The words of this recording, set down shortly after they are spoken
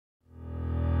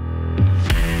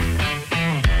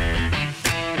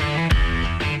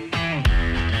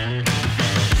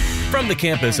From the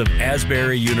campus of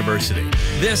Asbury University,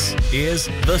 this is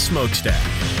the Smokestack.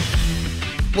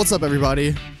 What's up,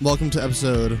 everybody? Welcome to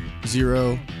episode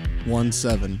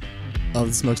 017 of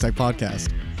the Smokestack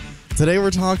podcast. Today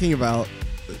we're talking about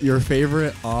your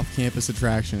favorite off-campus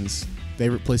attractions,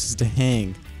 favorite places to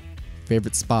hang,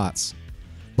 favorite spots.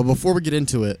 But before we get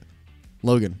into it,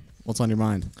 Logan, what's on your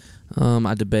mind?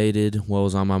 I debated what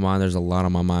was on my mind. There's a lot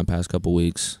on my mind past couple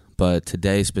weeks. But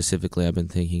today specifically, I've been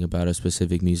thinking about a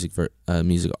specific music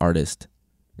artist.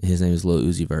 His name is Lil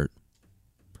Uzi Vert.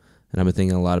 And I've been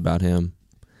thinking a lot about him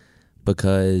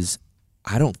because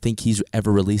I don't think he's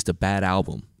ever released a bad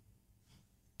album.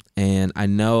 And I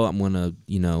know I'm going to,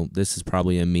 this is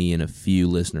probably a me and a few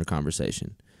listener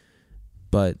conversation.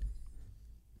 But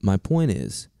my point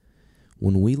is,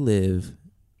 when we live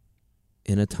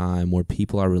in a time where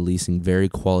people are releasing very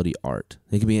quality art,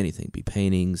 it could be anything, it could be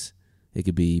paintings, it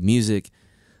could be music,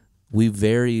 we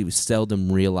very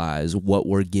seldom realize what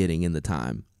we're getting in the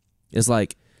time. It's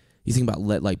like, you think about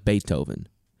like Beethoven.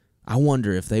 I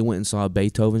wonder if they went and saw a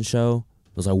Beethoven show,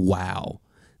 it was like, wow,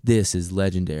 this is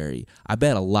legendary. I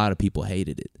bet a lot of people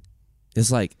hated it.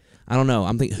 It's like, I don't know,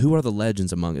 I'm thinking, who are the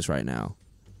legends among us right now?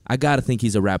 I got to think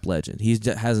he's a rap legend. He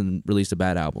hasn't released a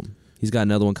bad album. He's got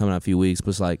another one coming out in a few weeks, but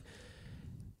it's like,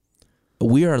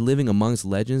 we are living amongst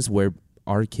legends where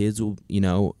our kids will,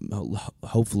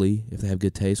 hopefully, if they have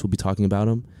good taste, will be talking about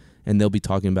them, and they'll be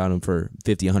talking about them for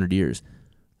 50, 100 years.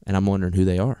 And I'm wondering who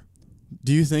they are.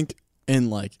 Do you think in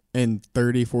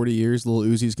 30, 40 years, Lil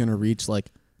Uzi's going to reach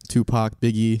like Tupac,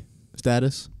 Biggie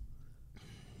status?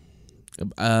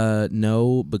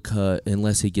 No, because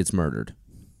unless he gets murdered.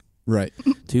 Right.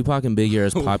 Tupac and Biggie are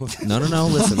as popular. No,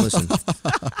 listen.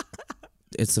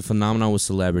 It's a phenomenon with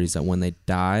celebrities that when they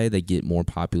die, they get more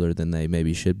popular than they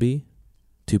maybe should be.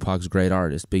 Tupac's a great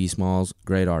artist. Biggie Smalls,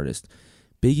 great artist.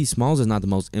 Biggie Smalls is not the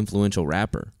most influential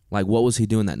rapper. Like, what was he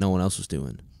doing that no one else was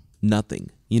doing? Nothing.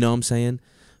 You know what I'm saying?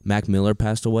 Mac Miller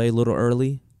passed away a little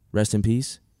early. Rest in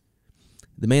peace.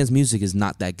 The man's music is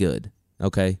not that good,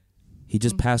 okay? He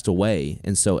just passed away,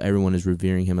 and so everyone is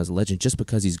revering him as a legend just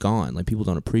because he's gone. Like, people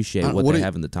don't appreciate what they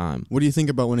have in the time. What do you think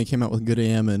about when he came out with Good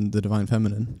AM and The Divine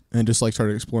Feminine and just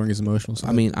started exploring his emotional side?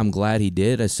 I mean, I'm glad he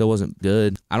did. It still wasn't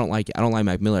good. I don't like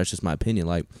Mac Miller. It's just my opinion.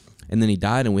 Like, and then he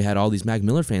died, and we had all these Mac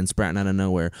Miller fans sprouting out of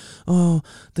nowhere. Oh,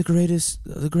 the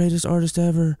greatest artist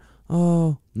ever.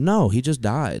 Oh, no, he just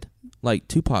died. Like,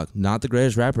 Tupac, not the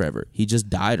greatest rapper ever. He just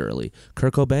died early.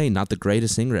 Kurt Cobain, not the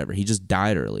greatest singer ever. He just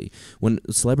died early. When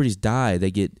celebrities die, they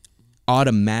get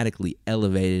automatically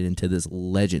elevated into this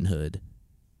legendhood,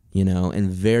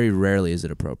 and very rarely is it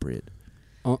appropriate.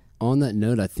 On that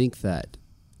note, I think that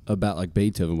about like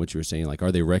Beethoven, what you were saying, like,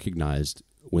 are they recognized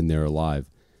when they're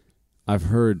alive? I've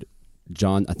heard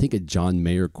a John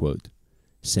Mayer quote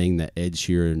saying that Ed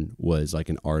Sheeran was like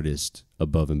an artist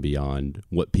above and beyond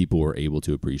what people were able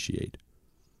to appreciate,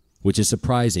 which is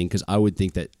surprising because I would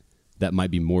think that might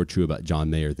be more true about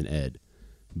John Mayer than Ed.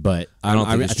 But I don't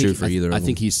think it's true for either of them. I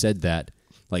think he said that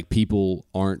like people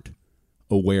aren't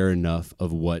aware enough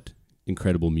of what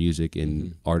incredible music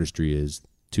and artistry is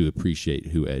to appreciate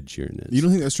who Ed Sheeran is. You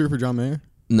don't think that's true for John Mayer?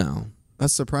 No.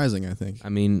 That's surprising, I think. I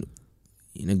mean,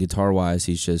 guitar-wise,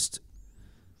 he's just...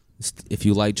 If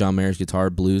you like John Mayer's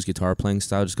blues guitar playing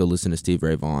style, just go listen to Steve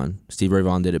Ray Vaughan. Steve Ray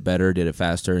Vaughan did it better, did it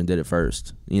faster, and did it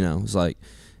first. It's like,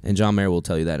 and John Mayer will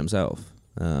tell you that himself.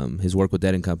 His work with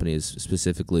Dead & Company is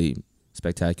specifically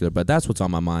spectacular. But that's what's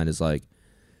on my mind is like,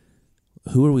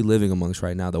 who are we living amongst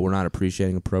right now that we're not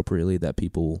appreciating appropriately that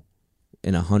people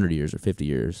in 100 years or 50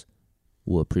 years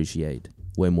will appreciate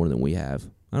way more than we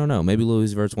have? I don't know. Maybe Lil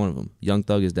Uzi Vert's one of them. Young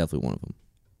Thug is definitely one of them.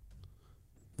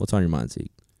 What's on your mind,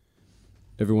 Zeke?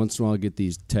 Every once in a while I get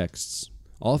these texts,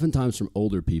 oftentimes from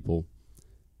older people,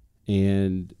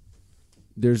 and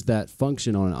there's that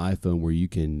function on an iPhone where you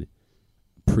can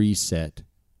preset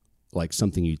like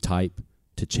something you type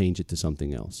to change it to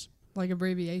something else. Like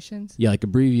abbreviations? Yeah, like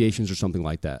abbreviations or something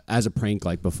like that. As a prank,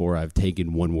 like before, I've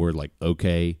taken one word like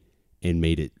okay and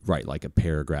made it write like a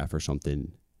paragraph or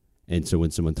something. And so when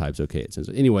someone types okay, it sends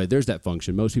it. Anyway, there's that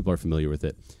function. Most people are familiar with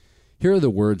it. Here are the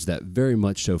words that very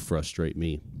much so frustrate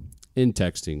me in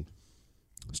texting,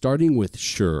 starting with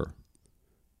sure.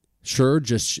 Sure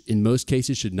just in most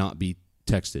cases should not be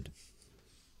texted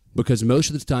because most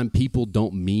of the time people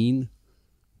don't mean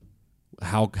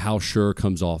how sure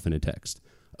comes off in a text.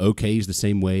 Okay is the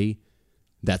same way.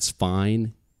 That's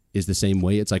fine is the same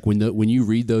way. It's like when you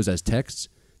read those as texts,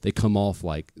 they come off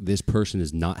like this person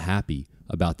is not happy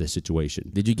about this situation.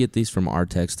 Did you get these from our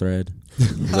text thread?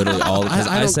 Literally all.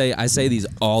 Because I say these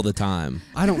all the time.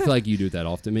 I don't feel like you do it that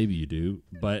often. Maybe you do,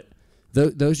 but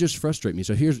those just frustrate me.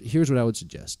 So here's what I would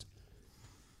suggest.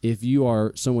 If you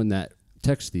are someone that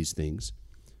texts these things,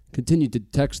 continue to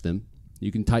text them.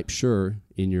 You can type "sure"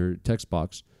 in your text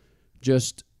box.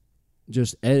 Just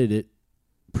edit it,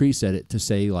 preset it to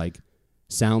say like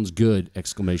 "sounds good!"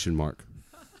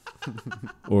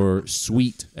 or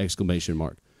 "sweet!"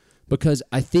 Because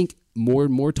I think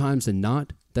more times than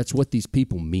not, that's what these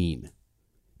people mean.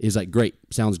 Is like, great,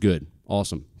 sounds good,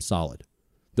 awesome, solid.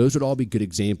 Those would all be good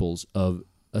examples of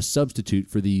a substitute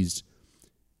for these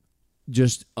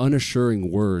just unassuring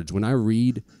words. When I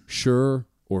read "sure"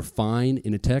 or "fine"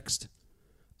 in a text,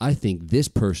 I think this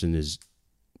person is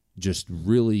just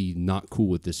really not cool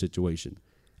with this situation.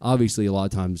 Obviously, a lot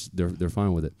of times they're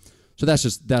fine with it. So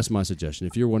that's my suggestion.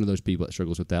 If you're one of those people that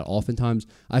struggles with that, oftentimes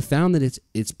I found that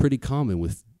it's pretty common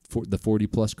with the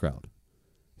 40+ crowd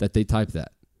that they type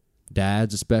that.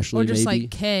 Dads especially, or just maybe.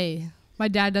 like K. My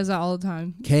dad does that all the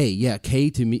time. K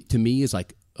to me is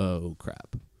like, oh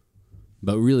crap.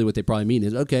 But really what they probably mean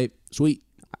is, okay, sweet.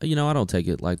 I don't take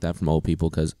it like that from old people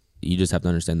because you just have to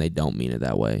understand they don't mean it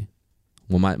that way.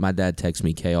 Well, my dad texts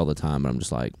me K all the time, and I'm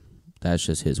just like, that's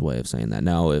just his way of saying that.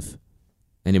 Now, if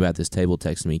anybody at this table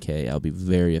texts me K, I'll be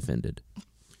very offended.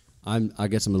 I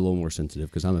guess I'm a little more sensitive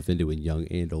because I'm offended when young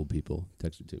and old people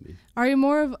text it to me. Are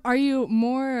you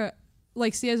more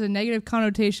like see as a negative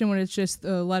connotation when it's just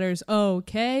the letters O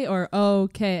K or O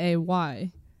K A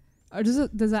Y? Or does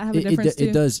that have a difference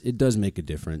too? It does make a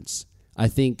difference. I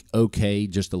think OK,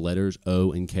 just the letters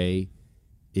O and K,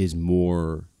 is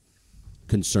more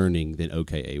concerning than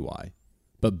OKAY.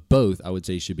 But both, I would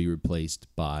say, should be replaced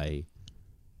by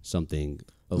something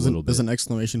little bit. Does an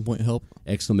exclamation point help?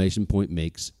 Exclamation point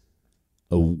makes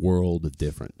a world of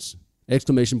difference.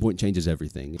 Exclamation point changes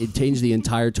everything. It changed the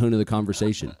entire tone of the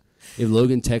conversation. If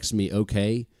Logan texts me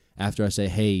okay after I say,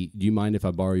 hey, do you mind if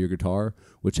I borrow your guitar?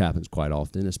 Which happens quite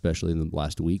often, especially in the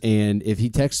last week. And if he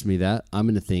texts me that, I'm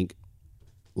going to think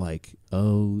like,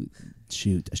 oh,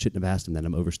 shoot, I shouldn't have asked him that.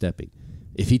 I'm overstepping.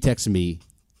 If he texts me,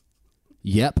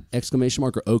 yep, exclamation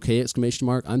mark, or okay, exclamation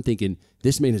mark, I'm thinking,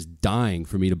 this man is dying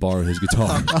for me to borrow his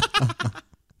guitar.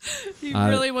 He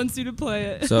really wants you to play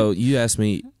it. So you asked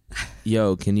me,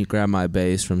 yo, can you grab my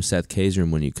bass from Seth K's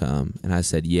room when you come? And I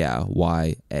said, yeah,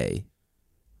 Y-A.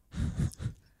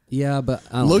 Yeah, but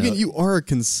I don't Logan, know. you are a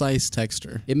concise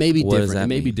texter. It may be What does different. that It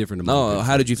may be mean? different. Oh,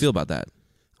 how did you feel about that?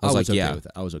 I was like, okay yeah. with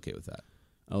that. I was okay with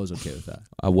that.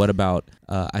 What about,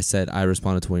 I said I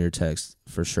responded to one of your texts,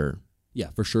 for sure. Yeah,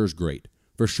 for sure is great.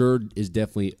 For sure is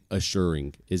definitely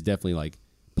assuring, is definitely like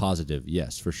positive.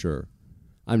 Yes, for sure.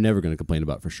 I'm never going to complain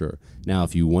about for sure. Now,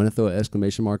 if you want to throw an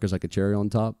exclamation mark as like a cherry on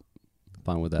top,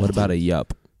 fine with that. What about a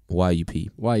yup? Y-U-P?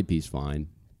 YEP is fine.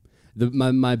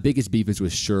 My biggest beef is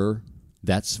with sure,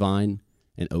 that's fine,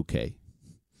 and okay.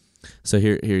 So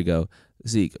here you go.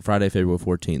 Zeke, Friday, February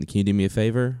 14th. Can you do me a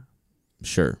favor?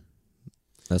 Sure.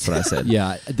 That's what I said.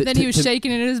 Yeah. Then he was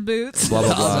shaking in his boots. Blah,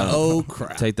 blah, blah. Oh,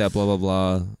 crap. Take that blah, blah,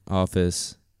 blah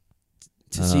office.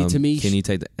 To me, can you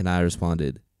take that? And I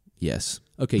responded, yes.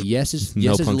 okay, yes is No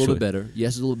a little punctuation. bit better.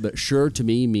 Yes is a little bit. Sure to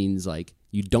me means like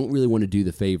you don't really want to do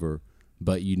the favor,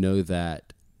 but you know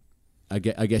that I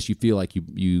guess you feel like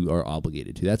you are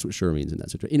obligated to. That's what sure means in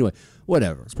that situation. Anyway,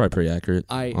 whatever. It's probably pretty accurate,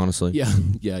 honestly.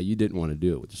 Yeah, you didn't want to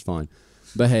do it, which is fine.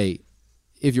 But hey,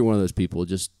 if you're one of those people,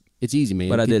 it's easy, man.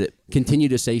 But I did it. Continue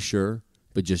to say sure,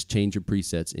 but just change your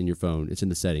presets in your phone. It's in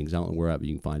the settings. I don't know where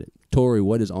you can find it. Tori,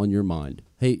 what is on your mind?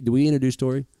 Hey, do we introduce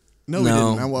Tori? No, we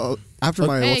didn't. Well, after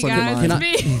my Hey what's on your guys, mind?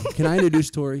 it's me. Can I introduce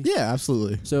Tori? Yeah,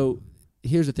 absolutely. So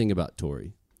here's the thing about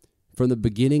Tori. From the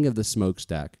beginning of the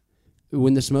Smokestack,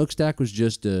 when the Smokestack was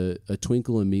just a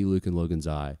twinkle in me, Luke, and Logan's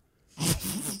eye,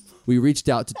 we reached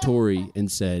out to Tori and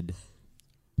said,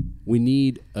 we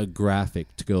need a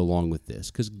graphic to go along with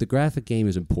this. Because the graphic game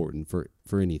is important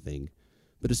for anything,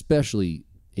 but especially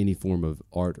any form of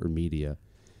art or media.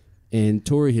 And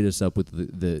Tori hit us up with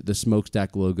the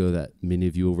Smokestack logo that many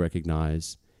of you will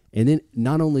recognize. And then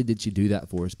not only did she do that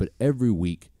for us, but every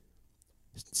week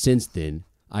since then,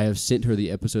 I have sent her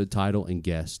the episode title and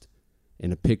guest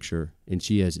and a picture, and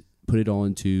she has put it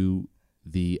onto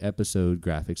the episode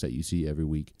graphics that you see every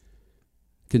week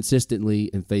consistently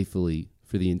and faithfully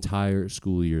for the entire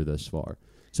school year thus far.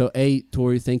 So A,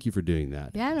 Tori, thank you for doing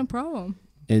that. Yeah, no problem.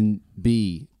 And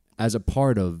B, as a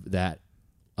part of that,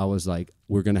 I was like,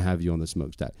 we're going to have you on the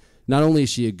Smokestack. Not only is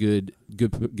she a good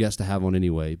guest to have on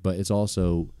anyway, but it's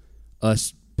also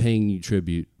us paying you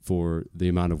tribute for the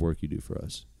amount of work you do for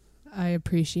us. I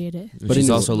appreciate it. But she's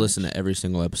anyway- also listened to every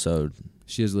single episode.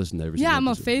 She has listened to every. Yeah, single I'm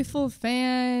a episode. faithful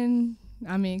fan.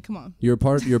 I mean, come on. You're a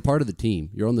part of the team.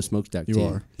 You're on the Smokestack You team.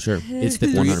 are. Sure. It's the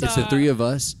three. 100%. It's the three of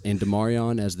us and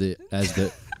Demarion as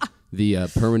the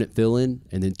permanent fill-in,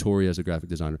 and then Tori as a graphic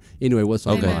designer. Anyway, what's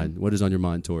on your Okay. mind? What is on your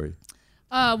mind, Tori?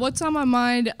 What's on my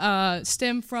mind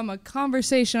stemmed from a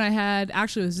conversation I had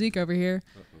actually with Zeke over here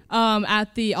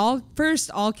at the first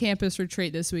all-campus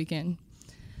retreat this weekend.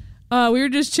 We were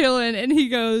just chilling, and he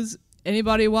goes,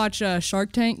 "Anybody watch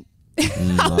Shark Tank?"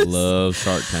 I love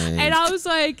Shark Tank. And I was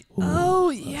like, "Oh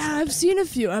yeah, I've seen a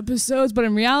few episodes, but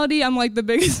in reality, I'm like the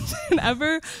biggest fan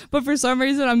ever. But for some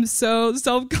reason, I'm so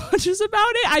self-conscious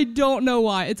about it. I don't know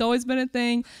why. It's always been a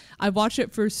thing. I've watched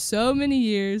it for so many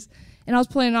years." And I was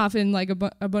playing off in like a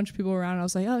bunch of people around. I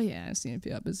was like, "Oh yeah, I've seen a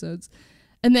few episodes."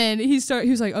 And then he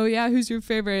was like, "Oh yeah, who's your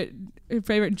favorite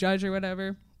judge or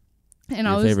whatever?" And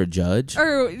I Your was favorite judge?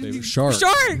 Favorite shark.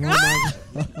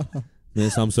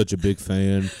 Miss, I'm such a big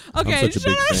fan. Okay, I'm such a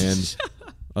big fan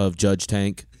of Judge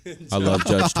Tank. I love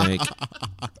Judge Tank.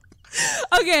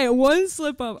 Okay, one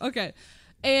slip up. Okay.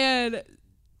 And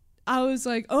I was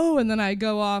like, "Oh," and then I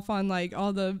go off on like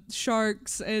all the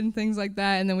sharks and things like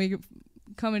that, and then we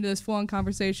come into this full-on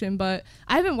conversation. But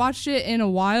I haven't watched it in a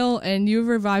while, and you've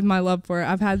revived my love for it.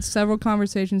 I've had several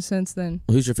conversations since then.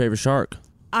 Who's your favorite shark?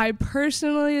 I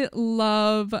personally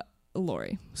love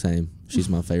Lori. Same. She's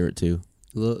my favorite too.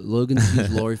 Logan's a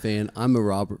Lori fan. I'm a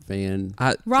Robert fan.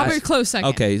 Robert, close second.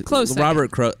 Okay, Close second. Robert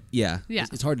Crow. Yeah. Yeah.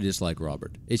 It's hard to dislike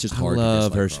Robert. It's just I hard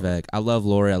love to dislike Robert. Hirschbeck. I love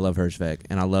Lori. I love Hirschbeck,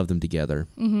 and I love them together,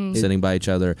 Mm-hmm. sitting by each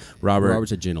other.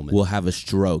 Robert's a gentleman. Will have a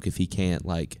stroke if he can't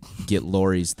like get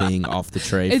Lori's thing off the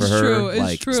tray It's for her. true. It's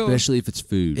like, true. Especially if it's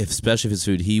food. especially if it's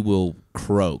food, he will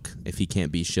croak if he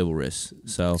can't be chivalrous.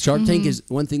 So Shark Tank is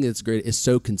one thing that's great. It's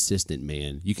so consistent,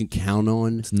 man. You can count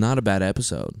on. it's not a bad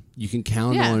episode. You can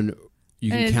count Yeah. on.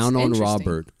 You And can it's count on interesting.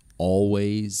 Robert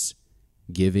always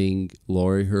giving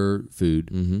Lori her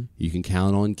food. Mm-hmm. You can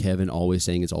count on Kevin always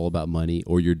saying it's all about money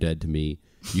or you're dead to me.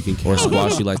 You can Or count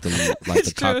squash you like the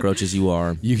It's true. cockroaches you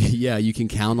are. you can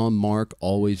count on Mark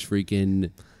always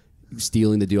freaking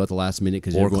stealing the deal at the last minute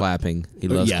because Or clapping. He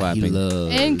loves clapping. He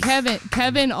loves. And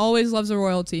Kevin always loves a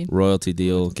royalty. Royalty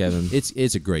deal, Kevin.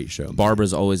 It's a great show.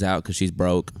 Barbara's always out because she's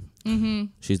broke. Mm-hmm.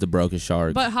 She's the brokest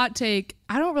shark. But hot take,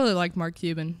 I don't really like Mark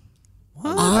Cuban.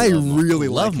 I really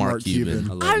love like Mark Cuban.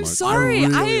 I love I'm Mark. sorry. I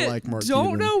I, really like Mark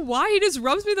don't Cuban. know why. He just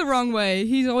rubs me the wrong way.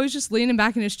 He's always just leaning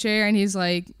back in his chair and he's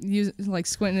like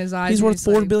squinting his eyes. he's and worth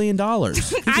 $4 like, billion.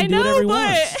 He can I do whatever he know,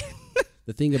 wants. but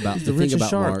The thing about the richest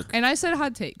shark. Mark. and I said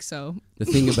hot take, so The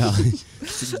thing about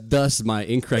thus my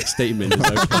incorrect statement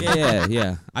is okay.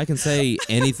 Yeah. I can say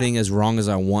anything as wrong as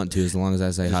I want to as long as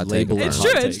I say hot take. label it it's hot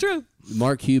true. take. It's true.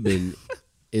 Mark Cuban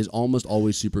is almost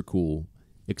always super cool.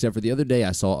 Except for the other day,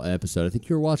 I saw an episode. I think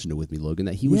you were watching it with me, Logan.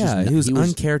 That he was Yeah, just, he was being a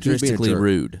uncharacteristically jerk.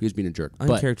 rude. He was being a jerk. But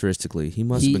Uncharacteristically, he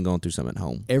must he- have been going through something at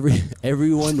home.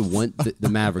 everyone the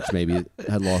Mavericks maybe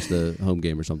had lost a home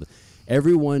game or something.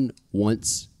 Everyone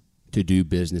wants to do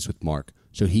business with Mark,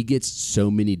 so he gets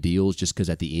so many deals just because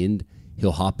at the end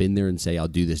he'll hop in there and say, "I'll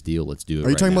do this deal. Let's do it." Are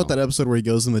you talking about that episode where he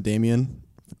goes in with Damien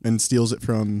and steals it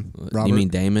from Robert? You mean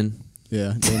Damon?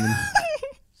 Yeah, Damien.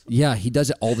 Yeah, he does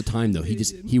it all the time though.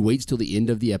 He waits till the end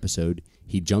of the episode.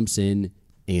 He jumps in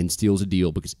and steals a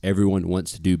deal because everyone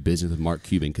wants to do business with Mark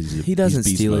Cuban because He doesn't he's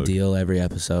beast steal a mode. deal every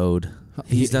episode.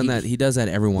 He's done that. He does that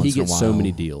every once He in a gets while. so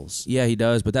many deals. Yeah, he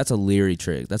does. But that's a Leary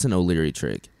trick. That's an O'Leary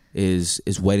trick. Is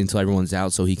waiting until everyone's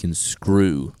out so he can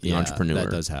screw the entrepreneur.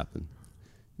 That does happen.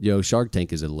 Yo, Shark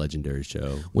Tank is a legendary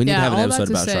show. We need to Yeah, have an all that episode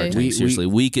to about say- Shark Tank. Seriously,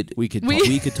 we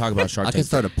could talk about Shark I Tank. can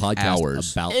start a for podcast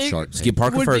hours. about It Shark Let's Tank. get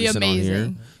Parker Would be Ferguson on here.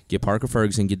 amazing. Get Parker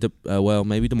Ferguson. Get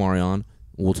maybe Demarion.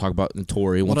 We'll talk about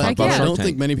Tori. We'll What talk I, about what I Shark don't Tank.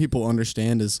 think many people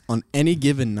understand is on any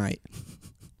given night,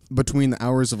 between the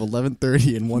hours of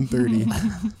 11:30 and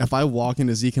 1:30, if I walk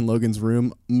into Zeke and Logan's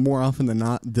room, more often than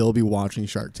not, they'll be watching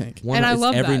Shark Tank. And I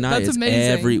love every that. night. That's It's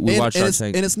amazing. we watch Shark it's,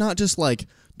 Tank. and it's not just like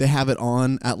they have it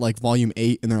on at like volume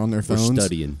 8 and they're on their We're phones.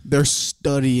 studying. They're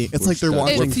studying. It's like they're studying.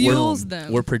 watching It fuels film.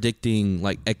 them. We're predicting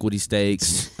like equity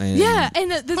stakes. And Yeah,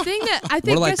 and the thing that I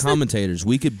think we're like that's commentators.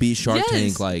 We could be Shark Yes.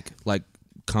 Tank like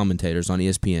commentators on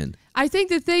ESPN. I think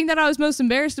the thing that I was most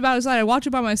embarrassed about is that I watch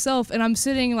it by myself and I'm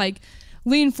sitting like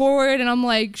lean forward and I'm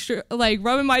like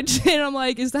rubbing my chin. I'm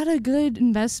like, is that a good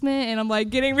investment? And I'm like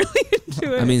getting really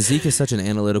into it. I mean, Zeke is such an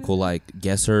analytical like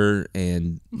guesser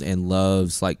and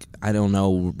loves like I don't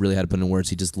know really how to put it in words.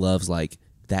 He just loves like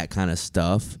that kind of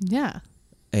stuff, yeah.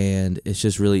 and it's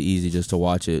just really easy just to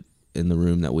watch it in the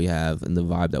room that we have and the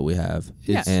vibe that we have.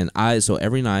 Yeah. And so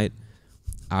every night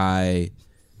I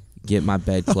get my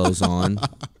bedclothes on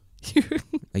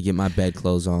I get my bed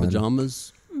clothes on.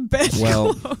 Pajamas.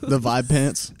 Well, The vibe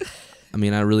pants. I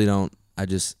mean, I really don't. I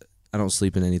don't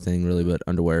sleep in anything really, but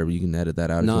underwear. You can edit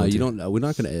that out. No, if you you want to. don't. We're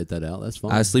not going to edit that out. That's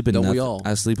fine. I sleep in Don't nothing. we all?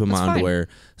 I sleep in my That's fine. underwear.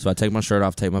 So I take my shirt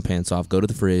off, take my pants off, go to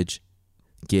the fridge,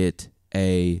 get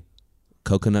a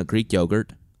coconut Greek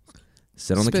yogurt,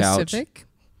 sit on the couch, Specific.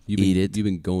 eat it. You've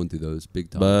been going through those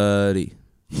big time. buddy,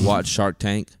 watch Shark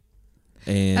Tank,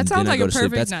 and That sounds then I like go a to sleep.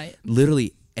 perfect That's night.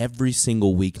 literally every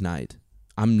single weeknight.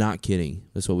 I'm not kidding.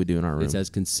 That's what we do in our room. It's as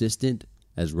consistent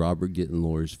as Robert getting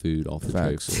Laura's food off the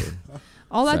tray Facts. floor.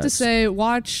 All that to Facts. say,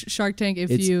 watch Shark Tank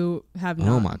if It's- you have not.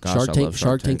 Oh my gosh, Shark I Tank. love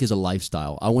Shark Tank is a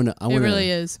lifestyle. I want It really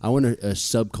is. I want a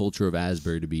subculture of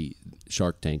Asbury to be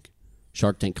Shark Tank.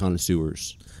 Shark Tank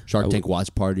connoisseurs. Shark Tank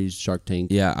watch parties. Shark Tank.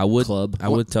 Yeah, I would. Club. I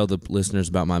would tell the listeners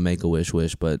about my Make-A-Wish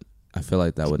wish, but I feel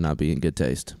like that would not be in good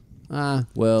taste. Well,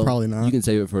 Probably not. You can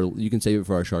save it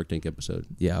for our Shark Tank episode.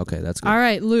 Yeah, okay, that's good. All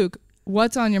right, Luke,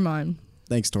 what's on your mind?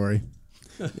 Thanks, Tori.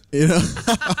 You know,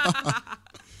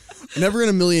 never in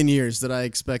a million years did I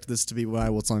expect this to be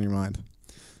what's on your mind.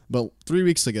 But 3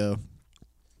 weeks ago,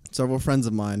 several friends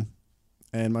of mine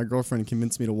and my girlfriend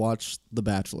convinced me to watch The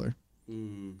Bachelor.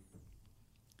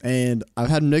 And I've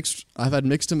had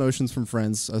mixed emotions from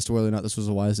friends as to whether or not this was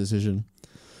a wise decision.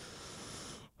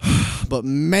 But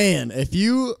man, if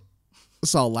you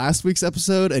saw last week's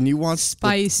episode and you watched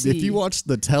Spicy. if you watched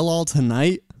the tell-all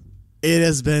tonight, it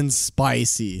has been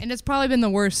spicy. And it's probably been the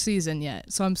worst season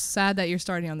yet, so I'm sad that you're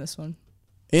starting on this one.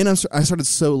 And I started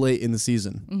so late in the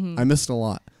season. I missed a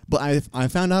lot. But I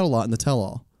found out a lot in the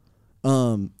tell-all.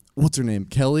 What's her name?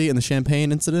 Kelly and the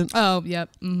champagne incident? Oh, yep.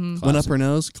 Mm-hmm. Went up her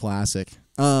nose? Classic.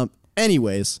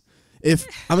 Anyways, if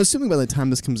I'm assuming by the time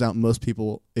this comes out, most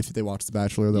people, if they watch The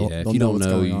Bachelor, they'll If you know don't what's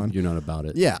know, going on. you're not about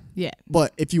it. Yeah. Yeah.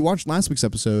 But if you watched last week's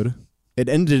episode, it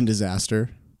ended in disaster.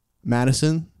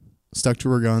 Madison stuck to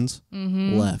her guns,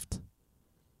 left.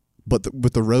 But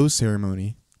with the rose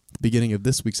ceremony, the beginning of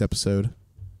this week's episode,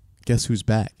 guess who's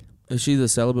back? Is she the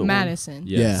celibate Madison.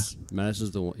 Yes.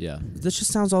 Madison's the one. Yeah. one? This just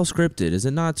sounds all scripted. Is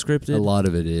it not scripted? A lot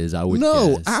of it is. I would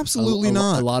No, guess. absolutely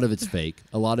not. A lot of it's fake.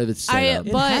 A lot of it's set up.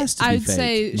 has But to be I'd fake.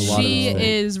 say A lot of she it's fake.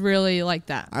 is really like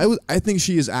that. I think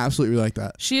she is absolutely like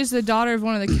that. She is the daughter of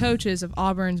one of the coaches of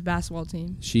Auburn's basketball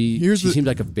team. She seems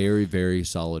like a very, very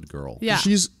solid girl. Yeah.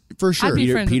 She's for sure. I'd be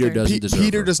friends Peter with her. doesn't deserve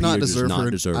Peter her. does not Peter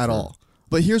deserve her at all.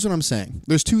 But here's what I'm saying.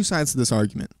 There's two sides to this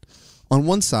argument. On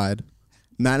one side,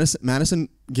 Madison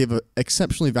gave an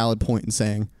exceptionally valid point in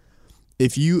saying,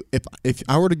 if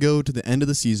I were to go to the end of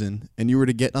the season and you were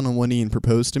to get down on one knee and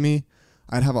propose to me,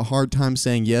 I'd have a hard time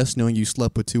saying yes, knowing you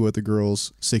slept with 2 other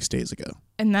girls 6 days ago.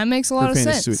 And that makes a lot of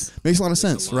Fantasy sense. suite. Makes a lot of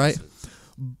sense, right?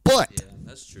 But Yeah,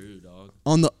 that's true, dog.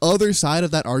 on the other side of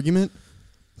that argument,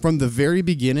 from the very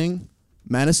beginning,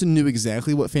 Madison knew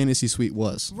exactly what Fantasy Suite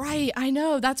was. Right, I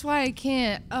know. That's why I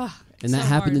can't. And that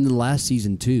happened in the last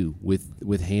season too,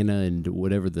 with Hannah and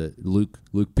whatever the Luke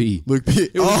P. Luke P.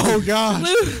 Oh gosh.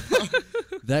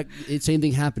 Same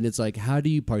thing happened. It's like, how do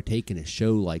you partake in a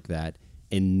show like that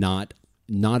and not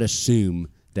assume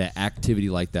that activity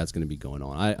like that's going to be going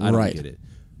on? I don't Right. get it.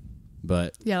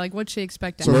 But Yeah, like what'd she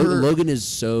expect to So happen? her- Logan is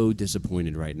so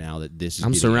disappointed right now that this is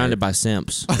I'm getting surrounded air- by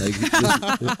simps.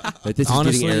 that this is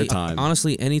honestly, getting airtime.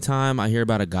 honestly, anytime I hear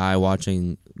about a guy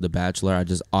watching The Bachelor, I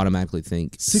just automatically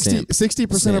think 60%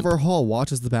 of Simp. our hall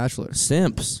watches The Bachelor.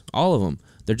 Simps, all of them.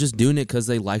 They're just doing it because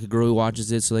they like a girl who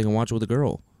watches it, so they can watch it with a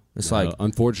girl. It's like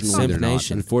unfortunately, Simp they're not.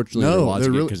 Nation. Unfortunately, they're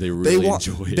watching it because they really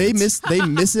enjoy it. They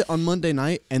miss it on Monday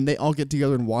night, and they all get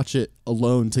together and watch it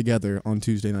alone together on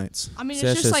Tuesday nights. I mean, So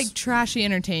it's that's just just- like trashy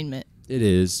entertainment. It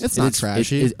is. It's not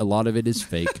trashy. A lot of it is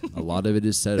fake. A lot of it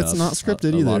is set up. It's not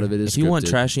scripted A lot either. of it is if you want scripted.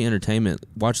 trashy entertainment,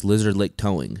 watch Lizard Lick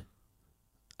Towing.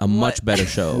 A much better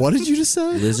show. What did you just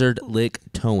say? Lizard Lick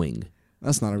Towing.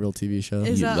 That's not a real TV show.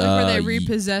 Is that like where they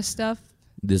repossess stuff?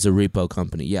 There's a repo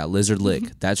company. Yeah, Lizard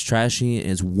Lick. That's trashy and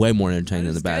it's way more entertaining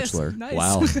than The Bachelor. Nice.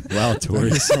 Wow, wow, Tori.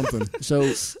 That is something.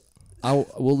 So,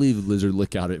 we'll leave Lizard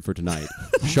Lick out it for tonight.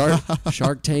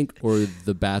 Shark Tank or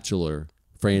The Bachelor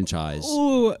franchise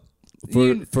Ooh,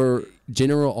 for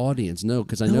general audience. No,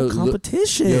 because I No know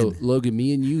competition. Yo, Logan,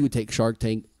 me and you would take Shark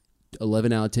Tank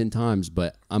 11 out of 10 times,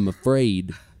 but I'm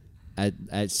afraid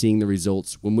at seeing the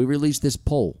results when we release this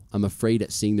poll. I'm afraid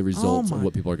at seeing the results of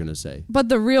what people are going to say. but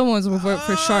the real ones will vote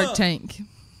for Shark Tank.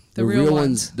 The real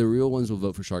ones. The real ones will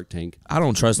vote for Shark Tank. I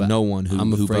don't trust But no one who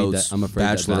votes I'm afraid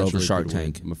Bachelor that over Bachelor's Shark gonna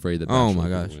win. Tank. I'm afraid that Oh Bachelor's my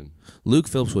gonna gosh. win. Luke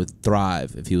Phillips would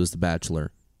thrive if he was The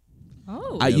Bachelor.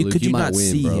 Oh, Luke, Could you might not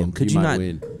win, see bro. him? Could You you might not?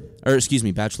 win. Or excuse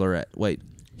me, Bachelorette. Wait.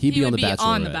 He'd he be on would the be Bachelor.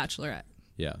 on the Bachelorette.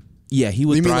 Yeah. Yeah, he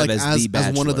would You mean thrive like as the Bachelor.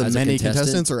 as one of the As a many contestant?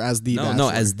 contestants, or as the no, Bachelor? no,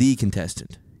 as the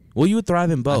contestant. Well, you would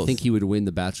thrive in both. I think he would win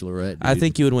the Bachelorette. Dude. I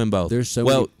think you would win both. There's so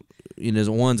well, many. you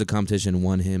know, one's a competition,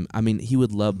 one him. I mean, he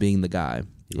would love being the guy.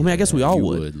 I mean, I guess we all you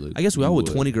would. Luke. I guess we all You would.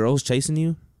 20 girls chasing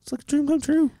you. It's like a dream come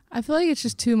true. I feel like it's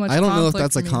just too much. I don't know if conflict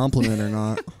that's a for me. compliment or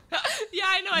not. Yeah,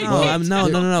 I know. I Well, can't.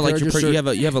 no. Like There are just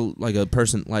you have a like a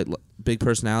person like big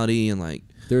personality and like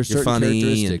There's you're certain funny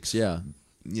characteristics. Yeah.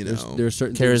 and, you know, There's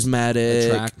certain things charismatic,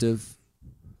 attractive.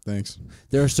 Thanks.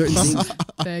 There are certain things,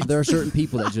 Thanks. there are certain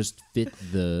people that just fit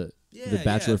the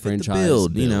Bachelor fit the franchise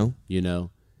build, you bill, know. You know.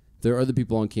 There are other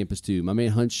people on campus too. My man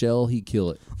Hunt Shell, he'd kill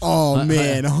it. Oh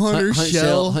man, Hunter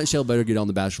Shell. Hunt Shell better get on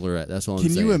the Bachelorette. That's all I'm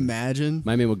Can saying. you imagine?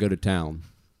 My man will go to town.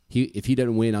 If he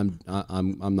doesn't win,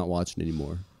 I'm not watching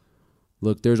anymore.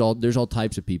 Look, there's all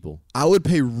types of people. I would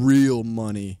pay real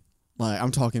money. Like I'm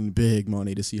talking big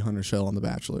money to see Hunter Shell on The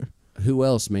Bachelor. Who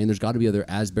else, man? There's got to be other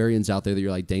Asburyans out there that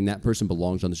you're like, dang, that person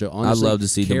belongs on the show. Honestly, I'd love to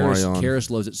see Karis, Damari on. Karis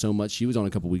loves it so much. She was on a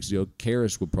couple weeks ago.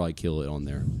 Karis would probably kill it on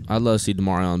there. I'd love to see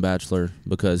Damari on Bachelor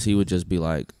because he would just be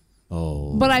like,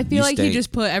 Oh, But I feel You like he stink.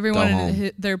 just put everyone Go in home.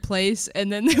 their place, and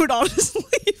then they would all just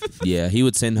leave. yeah, he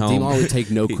would send home. Demar would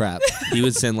take no crap. He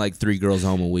would send like 3 girls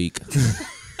home a week.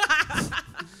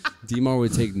 Demar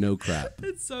would take no crap.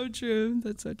 That's so true.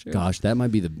 That's so true. Gosh, that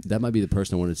might be the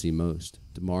person I want to see most.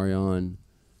 Demarion.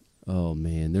 Oh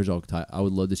man, there's all type. I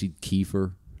would love to see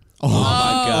Kiefer. Oh,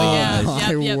 my Yeah. gosh.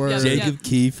 Yep, My yep, word. yep, Jacob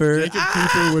Kiefer. Jacob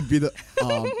Kiefer would be the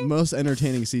most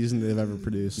entertaining season they've ever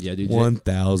produced. Yeah, dude.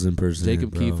 1000%.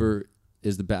 Jacob bro. Kiefer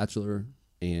is the Bachelor,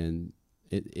 and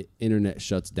internet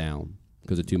shuts down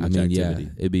because of too much Yeah, activity.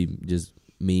 it'd be just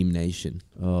meme nation.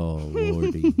 Oh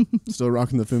lordy, Still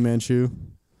rocking the Fu Manchu.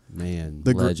 man.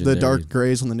 The Legendary. dark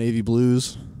grays on the navy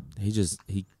blues.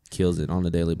 He kills it on a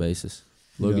daily basis.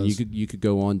 Logan, does. you could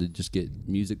go on to just get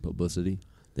music publicity.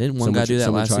 Didn't one guy do that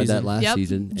someone last tried season? that last Yep,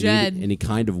 season, and Jed. and he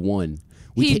kind of won.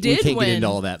 He We did can't win. get into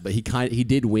all that, but he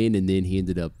did win, and then he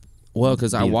ended up. Well,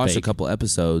 because I being watched a fake. couple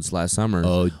episodes last summer.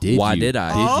 Oh, did Why you? did I?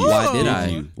 Did you? Why did Did I?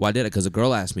 you? Why did I? Because a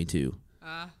girl asked me to.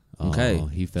 Okay. Oh,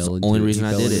 he It's fell the into. only reason he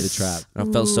I fell did into it. the trap. I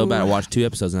felt so bad. I watched 2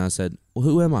 episodes and I said, "Well,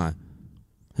 who am I?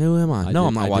 Who am I? No,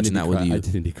 I'm not watching that with you.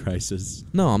 Identity crisis.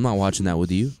 No, I'm not watching that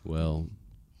with you. Well,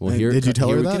 Hey, here. did you tell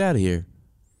here her we that? Get out of here."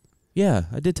 Yeah,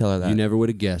 I did tell her that. You never would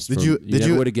have guessed. Did from, you- you did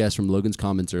never you- would have guessed from Logan's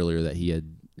comments earlier that he had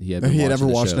He had been ever watching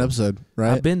the watched an show. episode,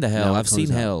 right? I've been to hell. Now I've it seen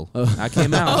comes out. hell. Oh. I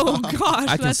came out. Oh gosh,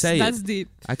 I can that's, say it. that's deep.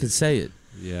 I can say it.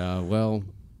 Yeah. Well,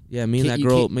 Yeah, me and Can't- that you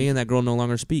girl. can't- Me and that girl no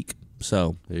longer speak.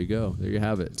 So there you go. There you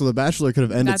have it. So The Bachelor could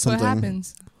have ended That's what something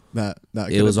happens. that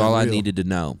could it was have been all I real. needed to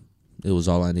know. It was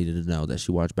all I needed to know that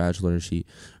she watched Bachelor.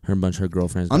 Her bunch of her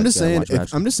girlfriends. I'm got just together saying. and watched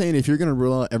Bachelor. I'm just saying. If you're gonna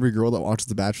rule out every girl that watches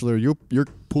The Bachelor, your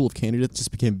pool of candidates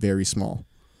just became very small.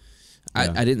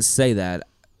 Yeah. I didn't say that.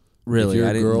 Really, if you're I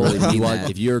a didn't girl really and you mean watch, that.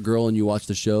 if you're a girl and you watch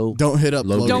the show, Don't hit up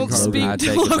Logan Logan Don't Carver. speak I to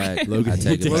take it Logan. back. Logan- I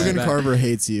take it Logan back. Carver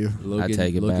hates you. Logan,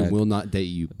 take it Logan back. will not date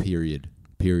you. Period.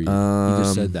 He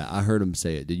just said that. I heard him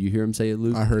say it. Did you hear him say it,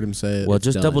 Luke? I heard him say it. Well, It's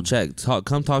just done. double check.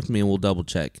 Come talk to me, and we'll double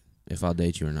check if I'll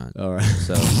date you or not. All right.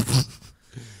 So,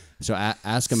 So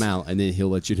ask him out, and then he'll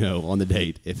let you know on the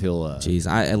date if he'll. jeez,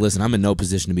 listen. I'm in no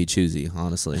position to be choosy.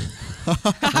 Honestly,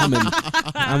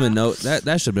 I'm in no.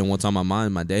 That should have been what's on my mind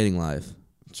in my dating life.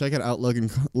 Check it out, Logan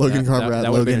That- Carver that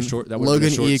at would've been Logan a short- that would've been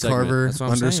a Logan short E segment. Carver That's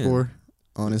what I'm _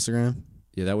 on Instagram.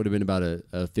 Yeah, that would have been about a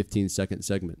 15-second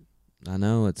segment. I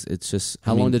know it's just.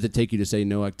 How long did it take you to say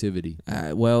no activity?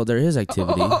 Well, there is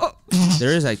activity.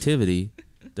 There is activity.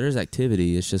 There is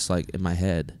activity. It's just like in my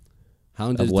head. How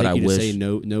long Of did it what take I you wish- to say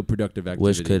no productive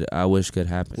activity? I wish could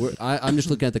happen. I'm just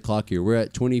looking at the clock here. We're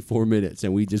at 24 minutes,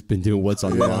 and we've just been doing what's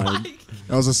on your mind.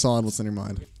 That was a solid what's in your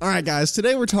mind. All right, guys.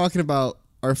 Today we're talking about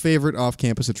our favorite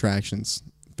off-campus attractions,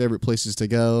 favorite places to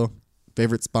go,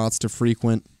 favorite spots to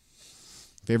frequent,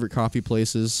 favorite coffee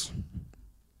places,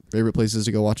 favorite places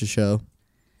to go watch a show,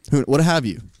 what have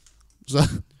you.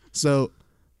 So,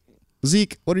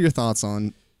 Zeke, what are your thoughts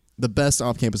on the best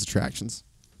off-campus attractions?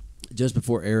 Just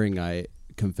before airing, I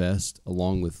confessed,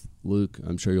 along with Luke,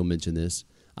 I'm sure you'll mention this,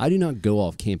 I do not go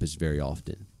off campus very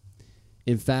often.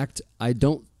 In fact, I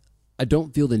don't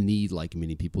feel the need like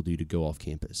many people do to go off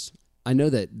campus. I know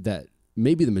that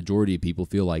maybe the majority of people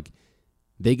feel like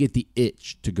they get the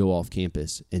itch to go off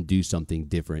campus and do something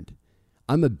different.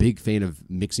 I'm a big fan of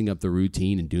mixing up the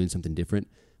routine and doing something different,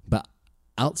 but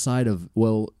outside of,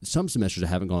 well, some semesters I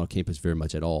haven't gone off campus very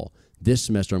much at all. This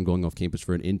semester I'm going off campus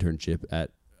for an internship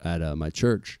at my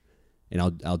church, and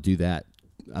I'll do that.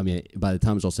 I mean, by the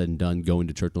time it's all said and done, going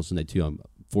to church on Sunday too, I'm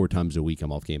 4 times a week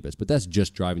I'm off campus. But that's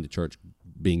just driving to church,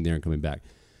 being there and coming back.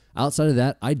 Outside of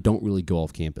that, I don't really go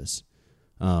off campus.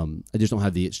 I just don't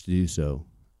have the itch to do so.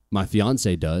 my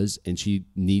fiance does, and she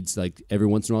needs, like, every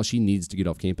once in a while, she needs to get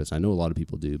off campus. I know a lot of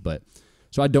people do, but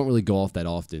so I don't really go off that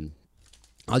often.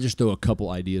 I'll just throw a couple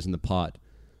ideas in the pot.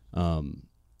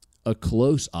 A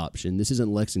close option, this isn't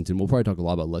Lexington. We'll probably talk a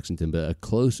lot about Lexington, but a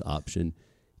close option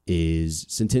is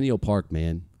Centennial Park,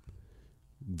 man.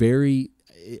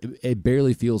 It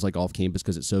barely feels like off campus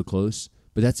because it's so close,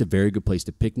 but that's a very good place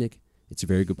to picnic. It's a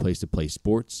very good place to play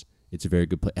sports. It's a very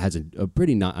good place. It has a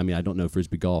pretty nice, I mean, I don't know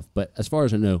Frisbee golf, but as far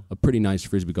as I know, a pretty nice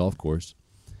Frisbee golf course.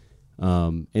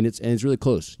 And it's really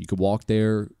close. You could walk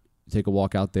there, take a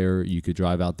walk out there. You could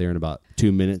drive out there in about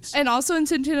 2 minutes. And also in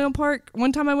Centennial Park,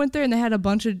 one time I went there and they had a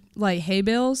bunch of like hay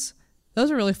bales.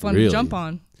 Those are really fun to jump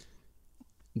on.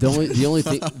 The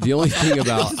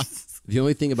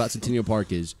only thing about Centennial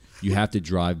Park is you have to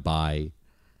drive by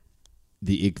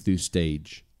the Ichthus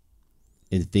stage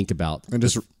and think about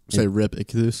say rip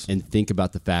Ichthus and think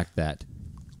about the fact that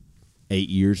 8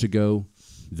 years ago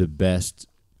the best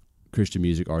Christian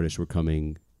music artists were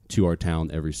coming to our town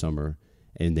every summer,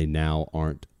 and they now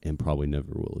aren't and probably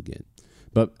never will again.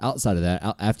 But outside of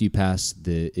that, after you pass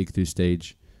the Ichthus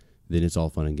stage, then it's all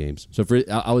fun and games. So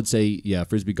I would say, yeah,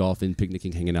 Frisbee golf and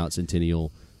picnicking, hanging out at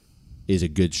Centennial is a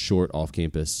good short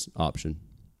off-campus option.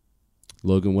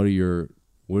 Logan, what are your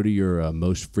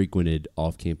most frequented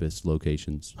off-campus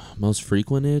locations? Most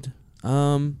frequented?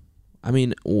 I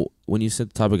mean, when you said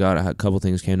the topic out, a couple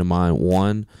things came to mind.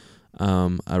 One,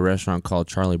 a restaurant called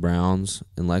Charlie Brown's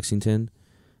in Lexington.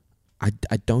 I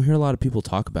don't hear a lot of people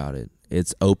talk about it.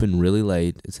 It's open really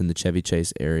late. It's in the Chevy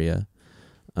Chase area.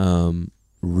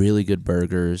 Really good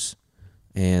burgers,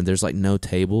 and there's like no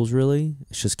tables really.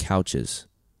 It's just couches.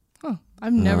 Huh.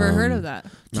 I've never heard of that.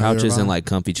 Couches and like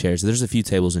comfy chairs. There's a few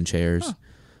tables and chairs,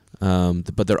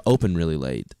 but they're open really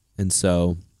late, and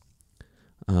so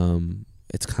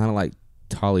it's kind of like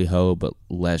Tally Ho but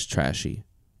less trashy.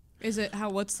 Is it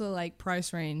what's the like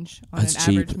price range on It's an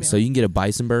cheap. average meal? So you can get a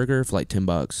bison burger for like $10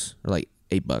 or like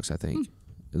 $8, I think.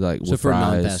 Like So with for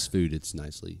fries. non-fast food, it's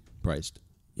nicely priced.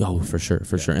 Oh, for sure.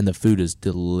 And the food is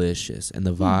delicious, and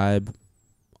the vibe,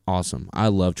 awesome. I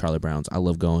love Charlie Brown's. I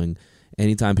love going.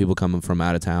 Anytime people come from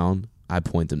out of town, I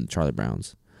point them to Charlie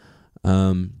Brown's.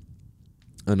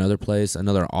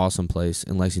 Another awesome place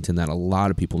in Lexington that a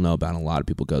lot of people know about and a lot of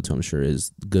people go to, I'm sure,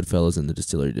 is Goodfellas in the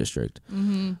Distillery District.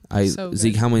 Mm-hmm.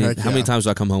 Zeke, how many times do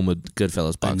I come home with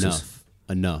Goodfellas boxes?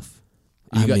 Enough.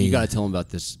 You got to tell them about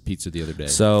this pizza the other day.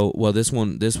 So, well, this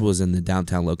was in the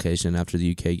downtown location after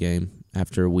the UK game,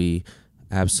 after we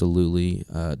absolutely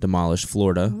demolished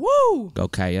Florida. Woo! Go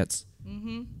Cats.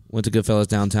 Mm-hmm. Went to Goodfellas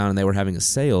downtown, and they were having a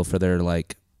sale for their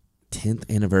like 10th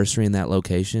anniversary in that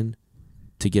location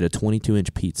to get a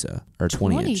 22-inch pizza, or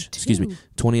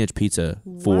 20-inch pizza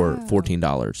for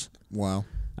 $14. Wow.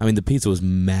 I mean, the pizza was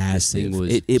massive.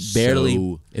 It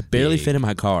barely fit in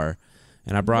my car,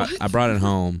 and I brought it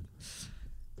home.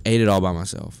 Ate it all by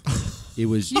myself. It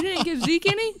was. You didn't give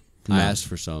Zeke any? No. I asked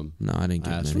for some. No, I didn't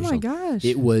give him any. Oh my gosh!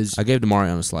 It was. I gave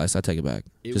Damari on a slice. I take it back,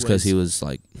 just because he was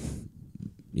like,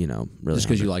 really. Just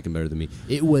because you like him better than me.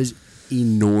 It was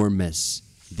enormous.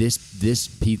 This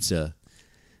pizza.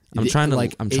 It's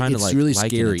really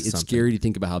scary. It's scary to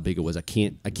think about how big it was. I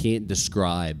can't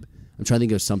describe. I'm trying to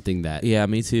think of something that. Yeah,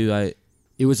 me too.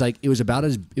 It was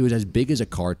as big as a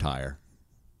car tire.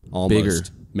 Almost. Bigger.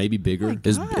 Maybe bigger. It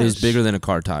was bigger than a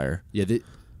car tire. Yeah,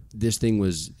 this thing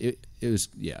was. It was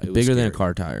bigger than a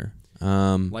car tire.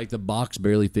 Like the box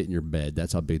barely fit in your bed.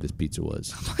 That's how big this pizza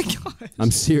was. Oh my gosh!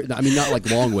 I'm serious. I mean, not like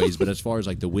long ways, but as far as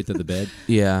like the width of the bed.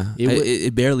 Yeah,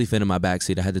 it barely fit in my back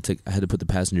seat. I had to put the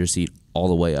passenger seat all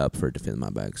the way up for it to fit in my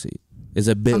back seat. It's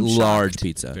a bit large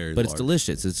pizza, but it's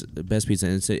delicious. It's the best pizza.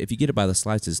 And if you get it by the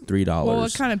slice, it's $3. Well,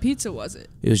 what kind of pizza was it?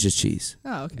 It was just cheese.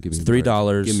 Oh, okay. It's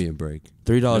 $3. Give me a break.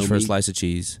 $3 for a slice of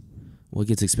cheese. Well, it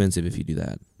gets expensive if you do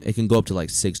that. It can go up to like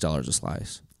 $6 a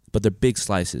slice, but they're big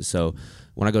slices. So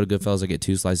when I go to Goodfellas, I get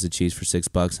 2 slices of cheese for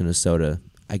 $6 and a soda.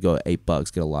 I go at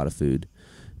 $8, get a lot of food.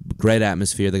 Great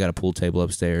atmosphere. They got a pool table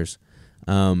upstairs.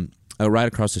 Right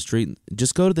across the street,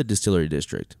 just go to the Distillery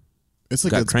District. It's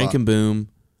got Crank and Boom.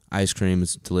 Ice cream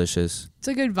is delicious. It's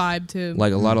a good vibe too.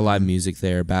 Like a lot of live music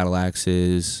there. Battle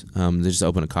Axes. They just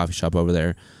opened a coffee shop over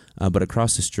there. But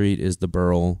across the street is the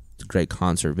Burl. It's a great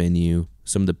concert venue.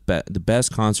 Some of the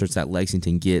best concerts that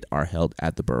Lexington get are held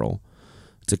at the Burl.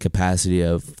 It's a capacity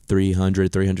of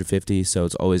 300, 350, so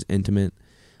it's always intimate.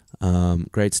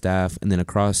 Great staff. And then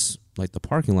across like the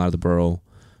parking lot of the Burl,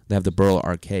 they have the Burl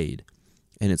Arcade.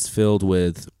 And it's filled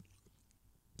with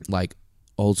like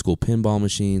old school pinball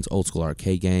machines, old school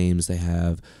arcade games. They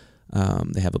have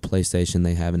They have a PlayStation.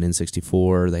 They have an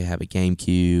N64. They have a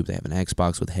GameCube. They have an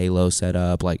Xbox with Halo set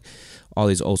up. Like all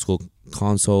these old school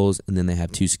consoles, and then they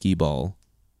have 2 skee ball,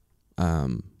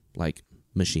 like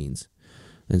machines.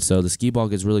 And so the skee ball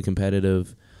gets really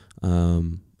competitive,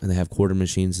 and they have quarter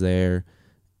machines there.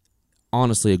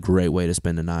 Honestly, a great way to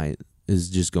spend a night is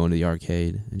just going to the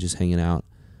arcade and just hanging out.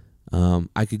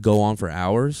 I could go on for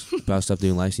hours about stuff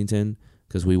doing Lexington,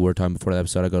 because we were talking before the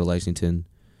episode. I go to Lexington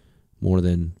more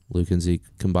than Luke and Zeke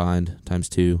combined, times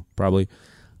 2 probably.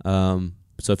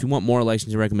 So if you want more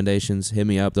Lexington recommendations, hit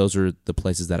me up. Those are the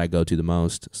places that I go to the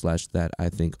most / that I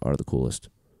think are the coolest.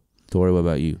 Tori, what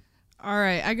about you? All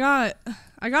right, I got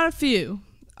a few,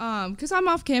 because I'm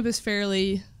off campus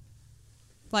fairly,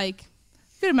 like,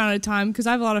 good amount of time, because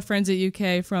I have a lot of friends at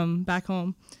UK from back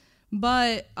home.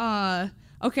 But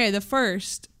okay, the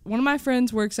first one of my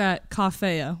friends works at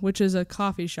Cafea, which is a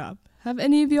coffee shop. Have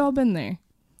any of you all been there?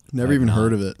 Never even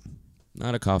heard of it.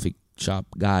 Not a coffee shop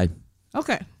guy.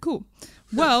 Okay, cool.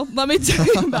 Well, let me tell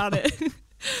you about it.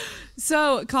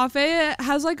 So, Cafea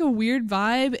has like a weird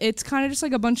vibe. It's kind of just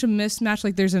like a bunch of mismatched.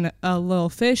 Like, there's a little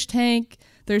fish tank.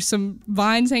 There's some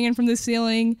vines hanging from the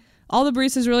ceiling. All the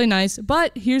baristas really nice.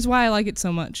 But here's why I like it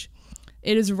so much.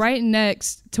 It is right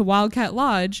next to Wildcat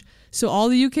Lodge, so all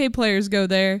the UK players go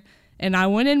there. And I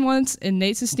went in once, and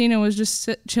Nate Sestina was just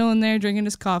chilling there drinking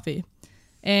his coffee.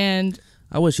 And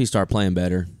I wish he'd start playing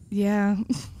better. yeah.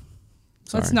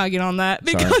 Sorry. Let's not get on that,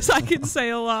 because I can say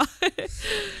a lot.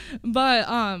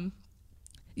 But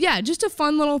yeah, just a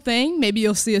fun little thing. Maybe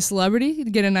you'll see a celebrity,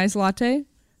 get a nice latte.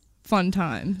 Fun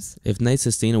times. If Nate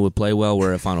Sestina would play well,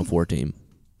 we're a Final Four team.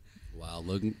 Wow,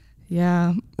 Logan.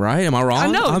 Yeah. Right? Am I wrong? I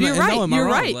know, you're right. No, am I You're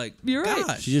wrong? right. Like, You're right.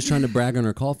 gosh. She's just trying to brag on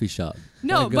her coffee shop.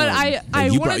 No, Let her but go. I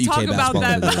you want to brought talk UK about basketball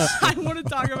that. into this. I want to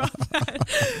talk about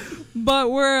that.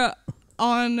 But we're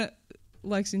on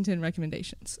Lexington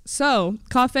recommendations. So,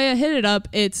 Cafea, hit it up.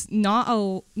 It's not a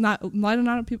lot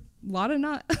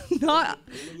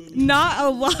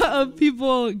of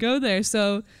people go there.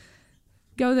 So,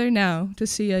 go there now to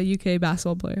see a UK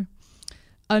basketball player.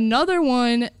 Another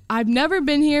one, I've never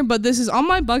been here, but this is on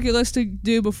my bucket list to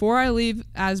do before I leave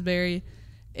Asbury,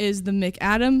 is the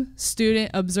McAdam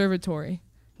Student Observatory.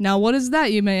 Now, what is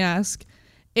that, you may ask?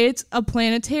 It's a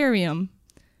planetarium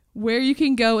where you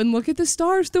can go and look at the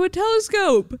stars through a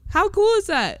telescope. How cool is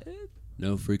that?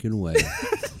 No freaking way.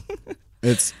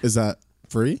 Is that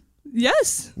free?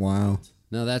 Yes. Wow.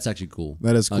 No, that's actually cool.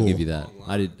 That is cool. I'll give you that.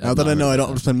 Now that I know I don't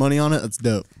have to spend money on it, that's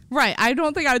dope. Right. I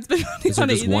don't think I would spend money Is there on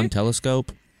it just either. one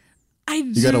telescope? I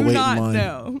You gotta do wait in not line.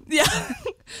 know. Yeah.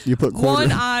 You put quarter.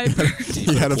 One eye.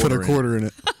 You gotta put a quarter in it. quarter in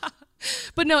it.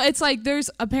 But no, it's like there's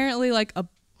apparently like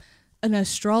an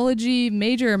astrology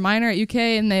major or minor at UK,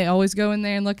 and they always go in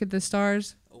there and look at the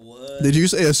stars. Did you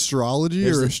say astrology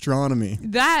or astronomy?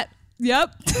 That,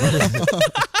 yep.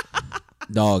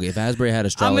 Dog, if Asbury had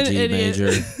astrology idiot. major,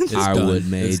 I done. would It's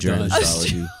major in done.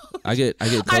 astrology. I get I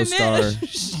meant CoStar.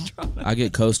 astrology. I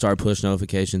get CoStar push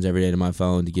notifications every day to my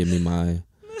phone to give me my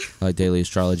daily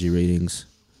astrology readings.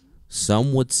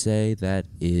 Some would say that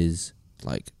is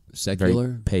like Secular?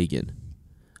 very pagan.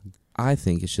 I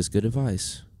think it's just good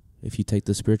advice if you take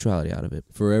the spirituality out of it.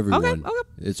 For everyone. Okay.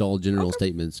 It's all general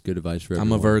statements. Good advice for everyone.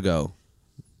 I'm a Virgo.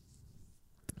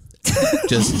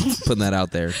 Just putting that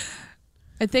out there.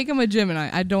 I think I'm a Gemini.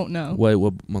 I don't know. Wait,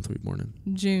 what month were you born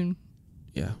in? June.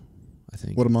 Yeah, I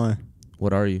think. What am I?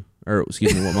 What are you? Or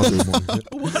excuse me, what month were you born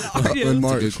in? What are In you? That's a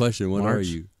March. good question. What March. are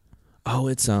you? Oh,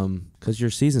 it's because your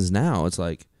season's now. It's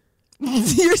like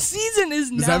Your season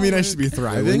is now. Does that mean I Luke. should be Hey,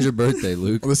 thriving? when's your birthday,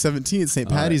 Luke? On the 17th, St.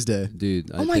 Patty's Day. Dude.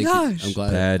 Oh my gosh. I'm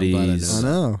glad. Patties. I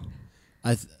know.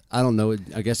 I don't know.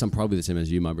 I guess I'm probably the same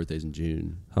as you. My birthday's in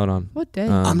June. hold on. What day?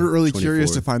 I'm really 24th.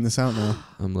 curious to find this out now.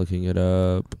 I'm looking it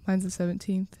up. Mine's the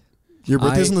 17th. Your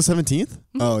birthday's I- on the 17th?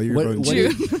 Oh, you're What, going what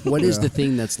June. is, what is Yeah. the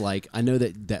thing that's like? I know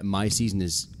that my season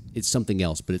it's something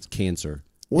else, but it's Cancer.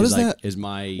 What is is like, that? Is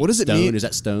my What does it stone? mean? Is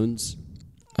that stones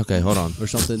Okay, hold on. or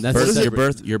something? That's Birth, a your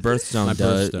separate- your birthstone My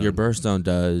does birthstone. your birthstone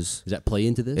does Does that play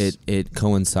into this? it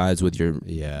coincides with your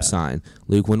Yeah. sign.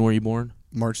 Luke, when were you born?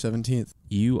 March 17th.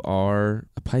 You are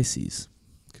a Pisces.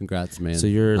 Congrats, man. So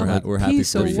you're we're, like we're happy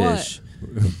piece for of you. what? fish.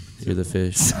 You're the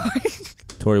fish. Sorry.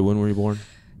 Tori, when were you born?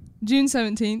 June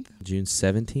 17th. June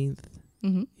 17th?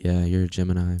 Mm-hmm. Yeah, you're a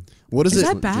Gemini. What is Is it?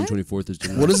 that bad? June 24th is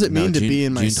June. What does it No, mean to June- be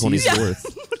in my June season?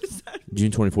 24th.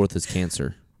 June 24th is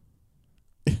Cancer.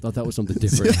 I thought that was something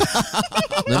different.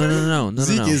 No.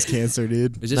 Zeke is Cancer,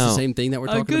 dude. Is this No. the same thing that we're A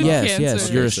talking good about? Yes, Cancer. yes.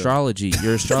 Your Okay, so-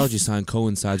 astrology sign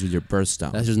coincides with your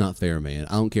birthstone. That's just not fair, man.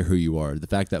 I don't care who you are. The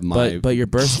fact that my But your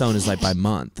birthstone is like by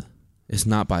month. It's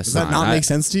not by Does sign. that not make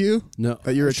sense to you? No,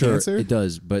 That you're a sure, Cancer? It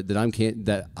does, but that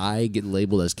that I get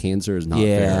labeled as Cancer is not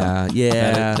Yeah, fair.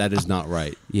 yeah. That is not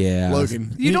right. Yeah.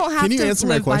 Logan, You don't have can you to answer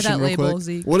my live by question that real label, quick?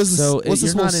 Zeke. What is this? So what's this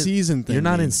you're whole not in- season thing? You're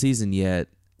not mean? in season yet.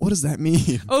 What does that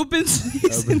mean? Open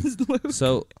seasons.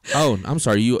 So, I'm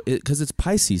sorry, because it's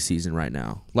Pisces season right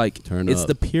now. Like, Turn it's up.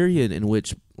 the period in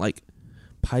which, like,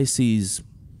 Pisces.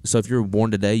 So if you're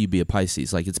born today, you'd be a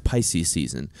Pisces. Like, it's Pisces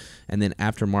season, and then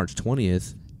after March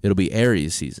 20th, it'll be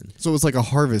Aries season. So it's like a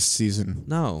harvest season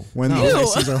No, when no, the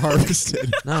Pisces are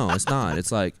harvested. no, it's not.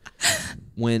 It's like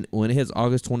when it hits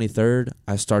August 23rd,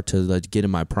 I start to like get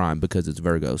in my prime because it's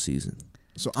Virgo season.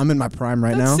 So I'm in my prime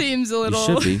right That now. seems a You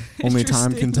little. should be, Only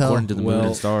time can tell. according to the moon Well,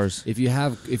 and stars. If you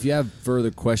have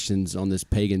further questions on this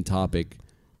pagan topic,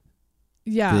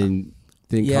 Yeah. then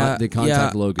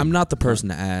contact Logan. I'm not the person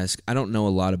to ask. I don't know a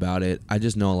lot about it. I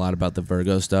just know a lot about the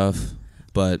Virgo stuff.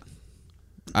 But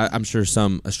I'm sure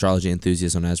some astrology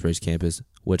enthusiasts on Asbury's campus,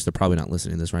 which they're probably not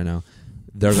listening to this right now,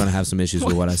 they're going to have some issues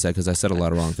with what I said because I said a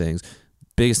lot of wrong things.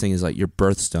 Biggest thing is like your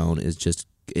birthstone is just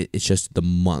it's just the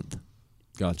month,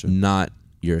 Gotcha. not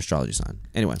your astrology sign.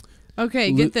 Anyway,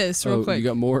 Okay, get this real quick. You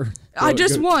got more? I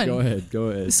just won. Go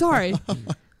ahead. Sorry.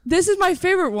 This is my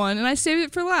favorite one, and I saved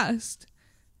it for last.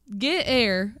 Get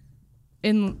air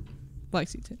in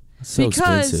Lexington. so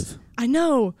because expensive. I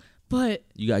know, but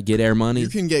You got Get Air money. You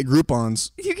can get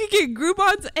Groupons. you can get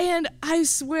Groupons, and I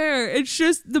swear, it's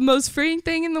just the most freeing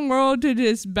thing in the world to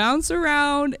just bounce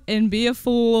around and be a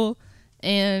fool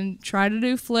and try to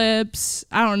do flips.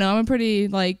 I don't know. I'm a pretty,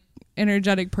 like,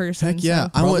 energetic person. Heck yeah!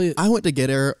 so- I went to Get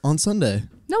Air on Sunday.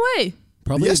 No way.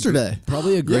 Yesterday.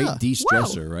 Probably a great Yeah.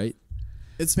 de-stressor, right?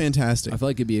 It's fantastic. I feel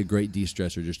like it'd be a great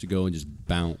de-stressor just to go and just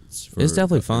bounce. For It's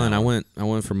definitely an fun. I hour.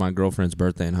 went for my girlfriend's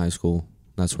birthday in high school.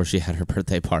 That's where she had her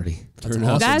birthday party. Turn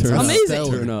awesome. up. That's Turn up.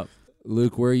 amazing. Turn up.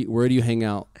 Luke, where do you hang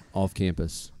out off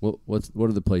campus? What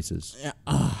are the places?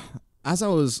 As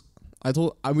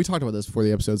we talked about this before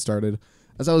the episode started.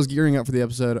 As I was gearing up for the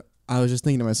episode, I was just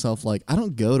thinking to myself, like, I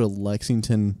don't go to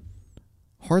Lexington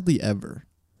hardly ever.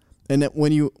 And that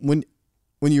when you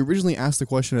originally asked the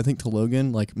question, I think to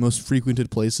Logan, like most frequented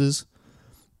places,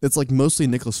 it's like mostly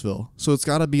Nicholasville. So it's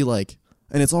got to be like,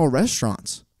 and it's all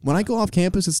restaurants. When I go off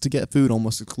campus, it's to get food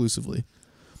almost exclusively.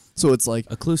 So it's like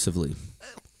Exclusively.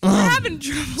 I'm having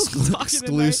trouble talking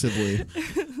exclusively.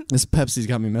 This Pepsi's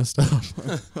got me messed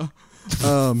up.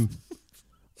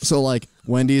 So like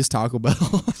Wendy's, Taco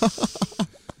Bell.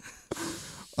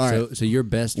 All right. So your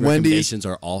best Wendy's- recommendations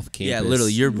are off campus. Yeah,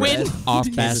 literally, your Wendy's.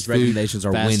 off-campus fast food recommendations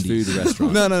are fast Wendy's. food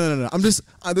restaurant. No. I'm just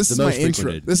this The is my most intro.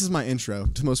 frequented. This is my intro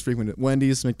to most frequented.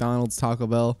 Wendy's, McDonald's, Taco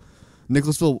Bell,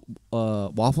 Nicholasville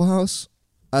Waffle House.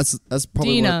 That's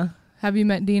probably Dina. Have you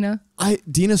met Dina?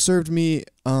 Dina served me.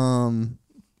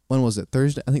 When was it?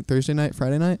 Thursday? I think Thursday night,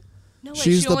 Friday night. No way.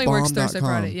 She's She only works thebomb.com. Thursday,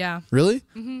 Friday. Yeah. Really?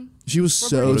 Mm-hmm. She was We're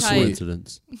so pretty What a tight. sweet.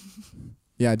 coincidence.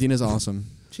 Yeah, Dina's awesome.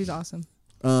 She's awesome.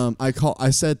 I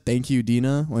said thank you,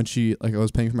 Dina, when I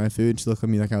was paying for my food. She looked at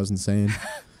me like I was insane.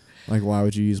 Like, why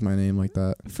would you use my name like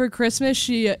that? For Christmas,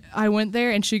 I went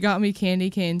there and she got me candy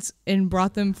canes and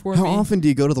brought them for How me. often do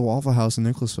you go to the Waffle House in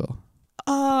Nicholasville?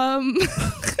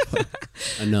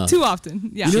 Enough. Too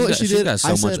often. Yeah. You know what She's she did? got so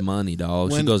I much said money,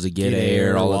 dog. She when- goes to Get Get Air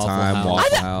Air, all the Waffle time, House.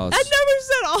 Waffle House. I never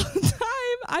said all the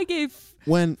time. I gave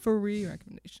When free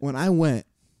recommendations. when I went,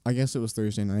 I guess it was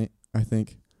Thursday night, I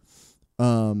think.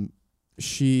 I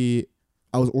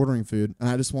was ordering food and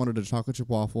I just wanted a chocolate chip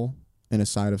waffle and a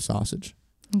side of sausage.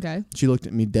 Okay. She looked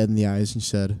at me dead in the eyes and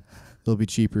said, "It'll be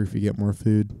cheaper if you get more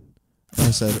food." And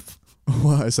I said,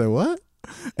 "What?" I said, "What?"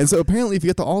 And so apparently, if you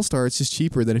get the All-Star, it's just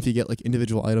cheaper than if you get like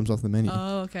individual items off the menu.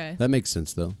 Oh, okay. That makes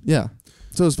sense though. Yeah,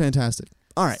 so it was fantastic.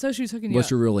 All right, So she was hooking you What's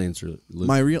up. your real answer, Luke?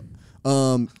 my real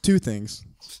two things,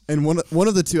 and one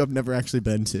of the two I've never actually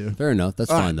been to. Fair enough. That's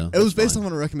All fine right, though. It was That's based fine.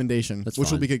 on a recommendation, That's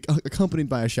which will be accompanied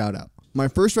by a shout out. My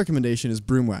first recommendation is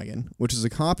Broomwagon, which is a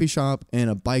coffee shop and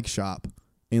a bike shop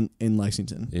in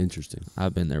Lexington. Interesting.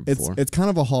 I've been there It's before. it's kind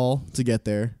of a haul to get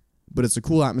there, but it's a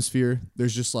cool atmosphere.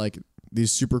 There's just like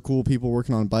these super cool people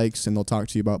working on bikes, and they'll talk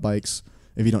to you about bikes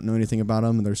if you don't know anything about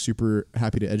them, and they're super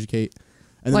happy to educate.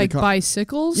 And then Like the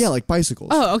bicycles? yeah, like bicycles.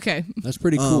 Oh, okay. That's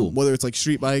pretty cool. Whether it's like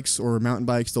street bikes or mountain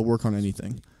bikes, they'll work on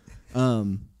anything.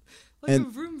 Like And- a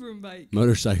vroom vroom bike.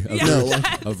 Motorcycle. Yeah. No,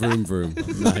 like, A vroom vroom.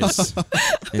 Nice.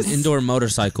 An indoor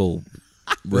motorcycle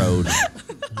road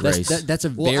race. That's a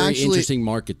Well, very actually, interesting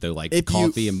market though. Like if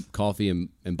coffee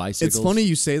and bicycles. it's funny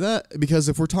you say that because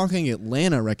if we're talking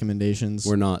Atlanta recommendations,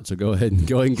 We're not. So go ahead and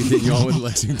continue on with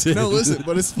Lexington. no, listen,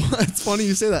 but it's funny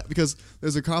you say that because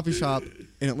there's a coffee shop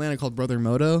in Atlanta called Brother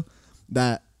Moto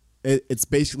that it's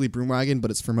basically Broomwagon, but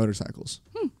it's for motorcycles.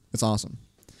 It's awesome.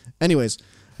 Anyways,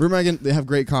 Remagen, they have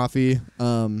great coffee.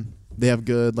 They have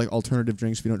good like alternative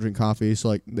drinks if you don't drink coffee. So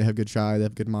like they have good chai, they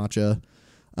have good matcha.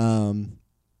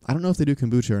 I don't know if they do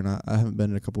kombucha or not. I haven't been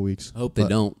in a couple weeks. I hope they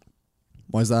don't.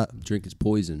 Why is that? Drink is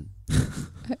poison.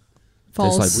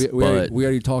 False. It's like, We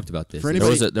already talked about this. For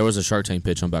there was a Shark Tank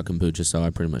pitch on about kombucha, so I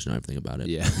pretty much know everything about it.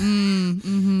 Yeah.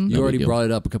 Mm-hmm. You No already big deal. brought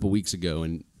it up a couple weeks ago,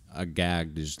 and I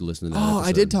gagged just listening to that Oh, episode.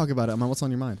 I did talk about it. What's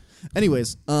on your mind?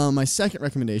 Anyways, my second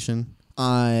recommendation,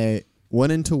 I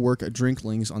went into work at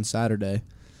Drinklings on Saturday,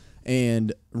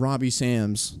 and Robbie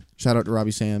Sams, shout out to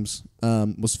Robbie Sams,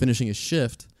 was finishing his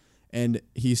shift, and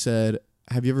he said,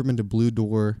 have you ever been to Blue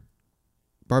Door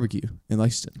Barbecue in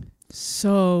Lexington?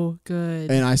 So good.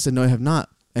 And I said, no, I have not.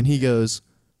 And he goes,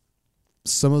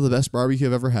 some of the best barbecue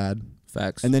I've ever had.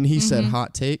 Facts. And then he said,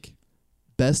 hot take,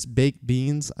 best baked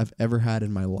beans I've ever had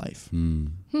in my life.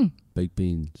 Baked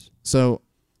beans. So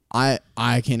I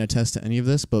can't attest to any of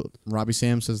this, but Robbie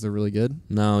Sam says they're really good.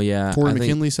 No, yeah. Tory I think-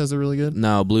 McKinley says they're really good.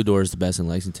 No, Blue Door is the best in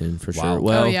Lexington for Wow. sure.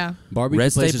 Well, oh yeah. Barbecue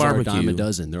Red State places are a dime Barbecue, a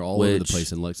dozen. They're all over the which-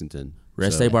 place in Lexington.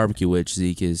 Red So- State Barbecue, which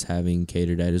Zeke is having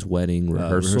catered at his wedding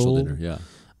rehearsal. dinner. Yeah.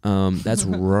 That's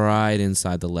right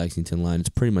inside the Lexington line. It's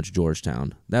pretty much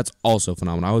Georgetown. That's also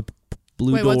phenomenal. I would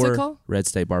Blue Wait, Door, what's it called? Red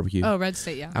State Barbecue. Oh, Red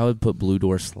State. Yeah. I would put Blue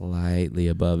Door slightly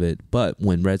above it, but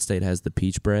when Red State has the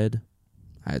peach bread,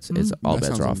 it's all That bets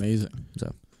sounds are off. amazing.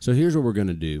 So here's what we're going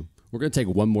to do. We're going to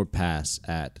take one more pass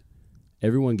at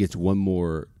everyone gets one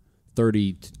more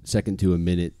 30 second to a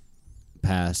minute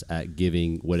pass at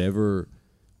giving whatever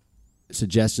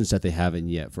suggestions that they haven't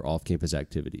yet for off-campus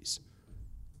activities.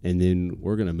 And then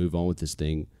we're going to move on with this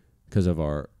thing because of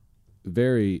our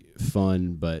very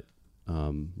fun but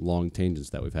long tangents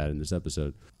that we've had in this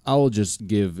episode. I will just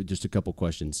give just a couple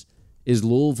questions. Is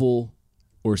Louisville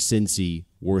or Cincy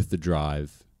worth the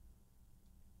drive?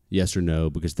 Yes or no?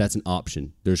 Because that's an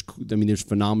option. There's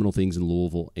phenomenal things in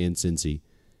Louisville and Cincy,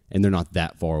 and they're not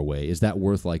that far away. Is that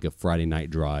worth like a Friday night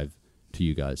drive to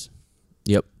you guys?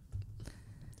 Yep.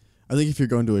 I think if you're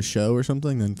going to a show or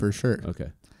something, then for sure. Okay.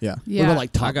 Yeah. Yeah. What about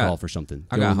like I got- Topgolf or something?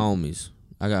 I got homies.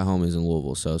 I got homies in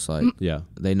Louisville, so it's like Yeah.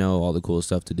 they know all the cool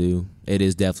stuff to do. It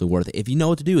is definitely worth it. If you know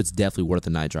what to do, it's definitely worth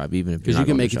a night drive, even if you're Because not you can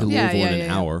going make to it a to show. Yeah, Louisville in yeah, an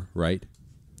yeah. hour, right?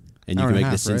 And you Hour can and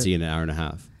make a the half, Cincy in an hour and a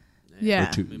half.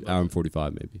 Yeah. Or hour and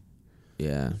 45 maybe.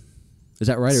 Yeah. Is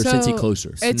that right? Or So- Cincy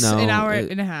closer? It's No, an hour it-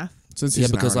 and a half. Since Yeah,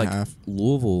 he's because an hour like and a half.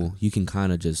 Louisville, you can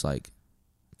kind of just like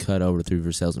cut over through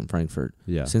Versailles and Frankfurt.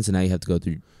 Yeah. Cincinnati, you have to go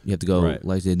through. You have to go Right.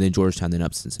 like then Georgetown, then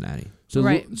up to Cincinnati. So,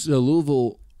 Right. so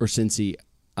Louisville or Cincy,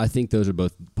 I think those are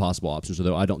both possible options,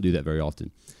 although I don't do that very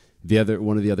often.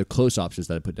 One of the other close options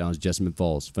that I put down is Jessamine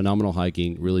Falls. Phenomenal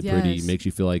hiking, really pretty, Yes. makes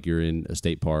you feel like you're in a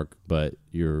state park, but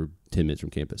you're 10 minutes from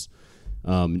campus.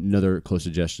 Another close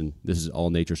suggestion, this is all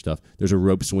nature stuff. There's a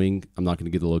rope swing. I'm not going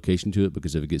to give the location to it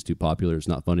because if it gets too popular, it's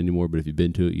not fun anymore, but if you've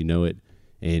been to it, you know it,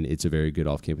 and it's a very good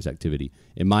off-campus activity.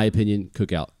 In my opinion,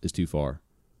 Cookout is too far.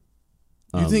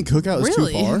 You think Cookout is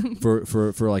really? too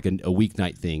far? for like a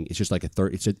weeknight thing, it's just like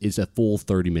it's a full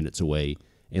 30 minutes away,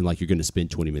 and like you're going to spend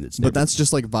 20 minutes. But that's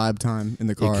just like vibe time in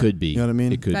the car. It could be. You know what I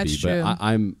mean? It could That's be. true. But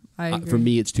I for agree.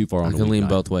 me, it's too far I on. can a lean weeknight.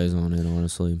 both ways on it,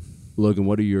 honestly. Logan,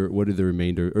 what are the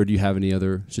remainder, or do you have any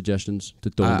other suggestions to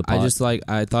throw in the pot?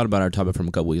 I thought about our topic from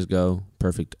a couple weeks ago.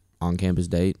 Perfect on-campus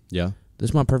date. Yeah,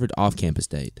 This is my perfect off-campus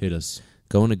date. hit us.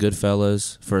 Going to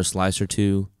Goodfellas for a slice or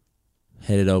two,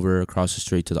 headed over across the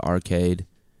street to the arcade,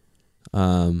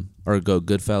 or go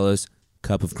Goodfellas,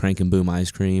 cup of Crank and Boom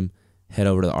ice cream, head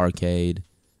over to the arcade,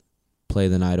 play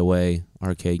the night away,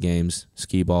 arcade games,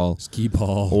 skee ball,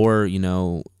 or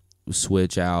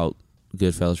switch out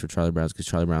Goodfellas for Charlie Brown's because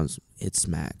Charlie Brown's it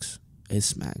smacks.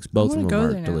 Both of wanna them go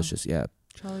are there now. delicious. Yeah.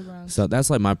 Charlie Brown. So that's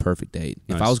like my perfect date.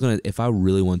 Nice. If I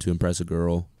really want to impress a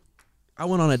girl, I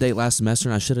went on a date last semester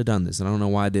and I should have done this, and I don't know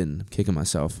why I didn't. I'm kicking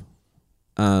myself.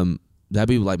 That'd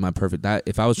be like my perfect.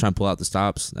 If I was trying to pull out the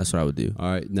stops, that's what I would do. All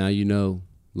right, now you know,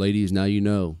 ladies. Now you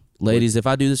know, Ladies, if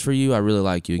I do this for you, I really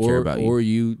like you, care about you. Or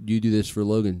you do this for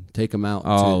Logan. Take him out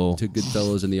to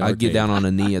Goodfellas in the arcade. I'd get down on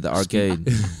a knee at the arcade.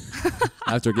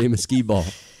 after a game of skee ball.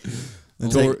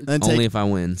 Only if I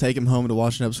win. Take him home to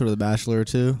watch an episode of The Bachelor or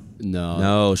two.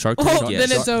 No, Shark Tank. Oh, yes.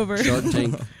 then it's over.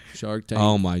 Shark Tank.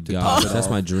 Oh my gosh, that's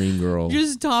my dream girl.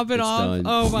 Just top it It's off. done.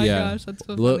 Oh my Yeah. gosh, that's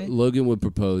so funny. Logan would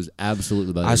propose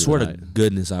absolutely by the I end swear of to the night.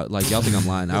 goodness, y'all think I'm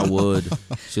lying. I would.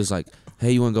 She was like,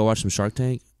 "Hey, you want to go watch some Shark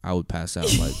Tank?" I would pass out.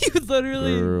 Like, You would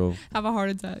literally girl. have a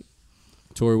heart attack.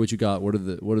 Tori, what you got? What are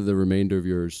the remainder of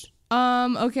yours?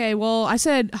 Okay, well, I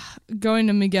said going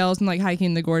to Miguel's and like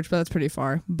hiking the gorge, but that's pretty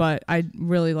far. But I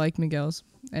really like Miguel's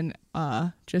and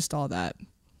just all that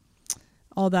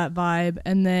vibe.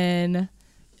 And then,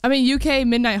 UK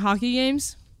midnight hockey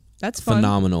games. That's fun.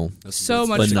 Phenomenal. So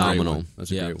much phenomenal.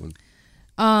 That's a great one.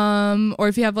 Or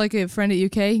if you have like a friend at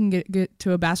UK, you can get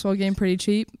to a basketball game pretty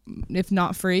cheap, if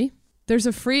not free. There's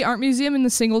a free art museum in the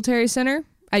Singletary Center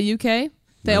at UK.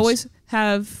 They always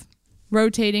have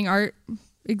rotating art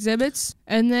exhibits.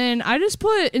 And then I just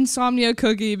put Insomnia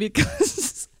Cookie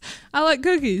because I like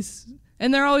cookies.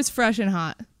 And they're always fresh and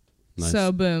hot. Nice.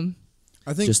 So, boom.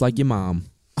 I think Just like your mom.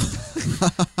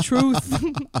 Truth.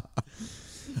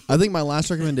 I think my last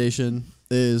recommendation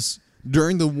is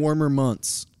during the warmer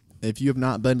months, if you have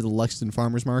not been to the Lexington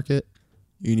Farmers Market,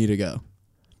 you need to go.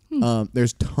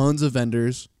 There's tons of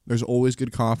vendors. There's always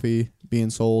good coffee being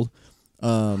sold.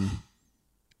 Some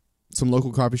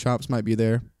local coffee shops might be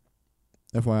there,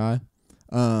 FYI.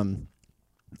 And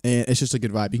it's just a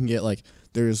good vibe. You can get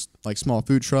there's small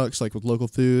food trucks with local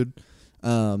food.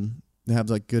 They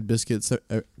have good biscuits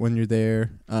when you're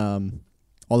there.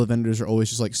 All the vendors are always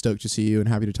just stoked to see you and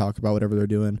happy to talk about whatever they're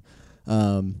doing.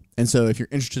 And so if you're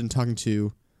interested in talking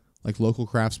to local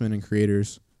craftsmen and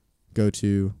creators, go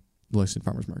to the Lexington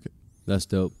Farmers Market. That's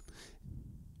dope.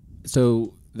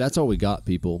 So that's all we got,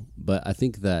 people. But I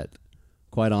think that,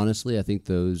 quite honestly, I think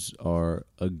those are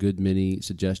a good many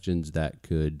suggestions that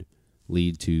could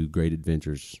lead to great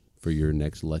adventures for your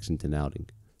next Lexington outing.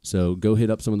 So go hit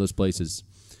up some of those places.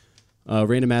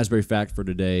 Random Asbury fact for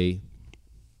today.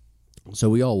 So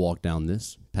we all walk down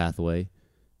this pathway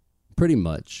pretty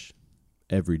much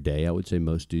every day. I would say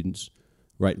most students,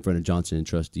 right in front of Johnson &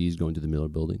 Trustees going to the Miller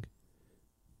Building.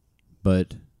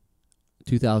 But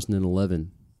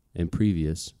 2011 and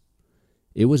previous,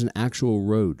 it was an actual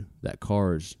road that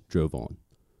cars drove on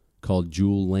called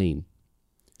Jewel Lane.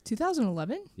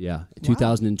 2011? Yeah. Wow.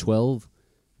 2012,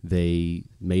 they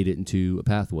made it into a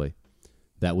pathway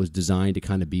that was designed to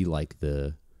kind of be like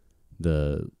the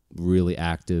really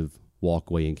active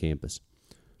walkway in campus.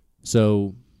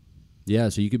 So, yeah,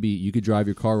 so you could drive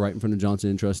your car right in front of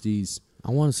Johnson & Trustees.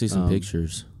 I want to see some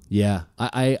pictures. Yeah,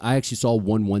 I actually saw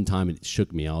one time and it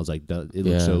shook me. I was like,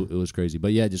 it was crazy.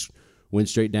 But yeah, just went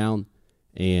straight down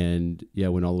and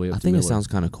went all the way up. I to think Miller. it sounds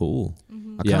kind of cool.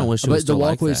 Mm-hmm. I kind of wish it was but still the like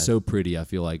walkway that. is so pretty. I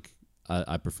feel like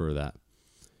I prefer that.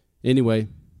 Anyway,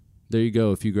 there you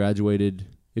go. If you graduated,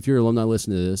 if you're an alumni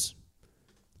listening to this,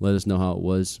 let us know how it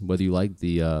was. Whether you liked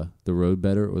the road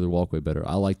better or the walkway better.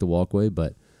 I like the walkway,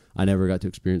 but I never got to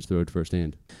experience the road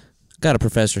firsthand. Got a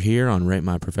professor here on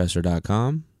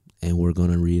ratemyprofessor.com, and we're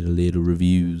going to read a little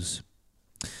reviews.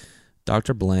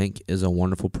 Dr. Blank is a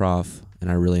wonderful prof, and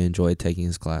I really enjoyed taking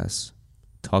his class.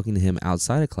 Talking to him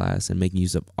outside of class and making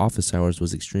use of office hours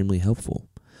was extremely helpful.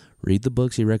 Read the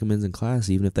books he recommends in class,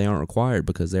 even if they aren't required,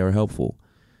 because they are helpful.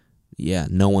 Yeah,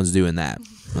 no one's doing that,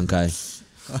 okay?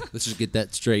 Let's just get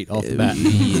that straight off the bat.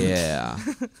 Yeah.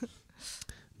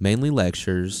 Mainly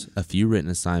lectures, a few written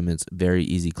assignments, very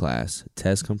easy class.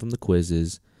 Tests come from the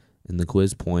quizzes, and the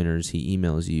quiz pointers he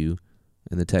emails you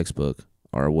in the textbook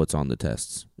are what's on the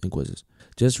tests and quizzes.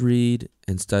 Just read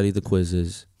and study the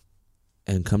quizzes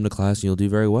and come to class and you'll do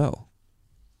very well.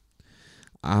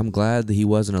 I'm glad that he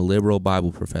wasn't a liberal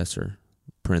Bible professor.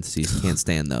 Parentheses, can't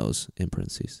stand those, in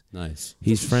parentheses. Nice.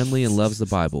 He's friendly and loves the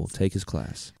Bible. Take his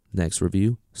class. Next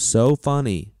review, so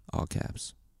funny, all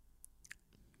caps.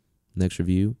 Next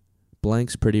review,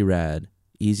 Blank's pretty rad.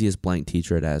 Easiest blank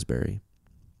teacher at Asbury.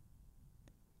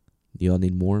 Y'all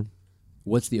need more?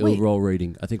 What's the overall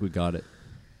rating? I think we got it.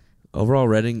 Overall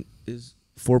rating is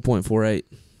 4.48.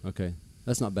 Okay.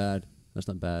 That's not bad.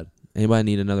 Anybody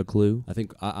need another clue? I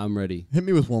think I'm ready. Hit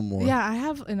me with one more. Yeah, I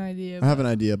have an idea. I have an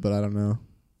idea, but I don't know.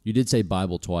 You did say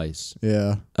Bible twice.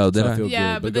 Yeah. Oh, did So I? feel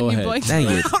Yeah, good, but then go you ahead. blanked Dang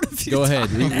it. out a few Go ahead.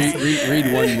 times.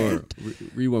 Read one more.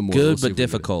 Read one more. We'll Good see if we but get it.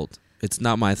 difficult. It's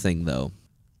not my thing, though.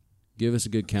 Give us a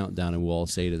good countdown and we'll all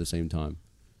say it at the same time.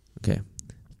 Okay.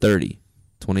 30,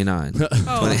 29,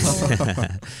 Oh,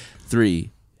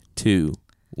 3, 2,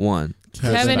 1.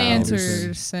 Kevin Anderson.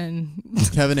 Anderson.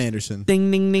 Kevin Anderson.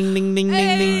 Ding, ding, ding, ding, ding, ding,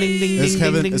 ding, ding, ding, Is ding,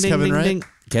 Kevin- ding, is ding, Kevin ding, right? ding.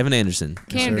 Kevin Anderson.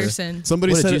 Canderson.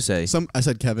 Somebody What said did you say? I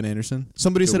said Kevin Anderson.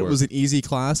 Somebody Good said work. it was an easy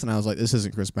class, and I was like, this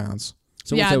isn't Chris Bounds.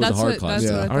 Someone Yeah, said it was a that's hard what- class.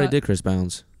 that's what Yeah. I I already thought. did Chris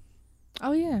Bounds.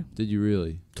 Oh, yeah. Did you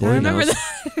really? Tori I remember knows.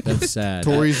 that. That's sad.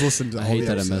 Tori's listened to I all hate the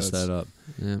that I messed episodes. that up.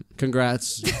 Yeah.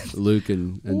 Congrats, Luke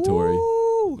and Tori.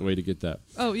 Woo. Way to get that.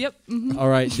 Oh, yep. Mhm. All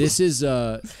right,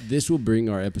 this will bring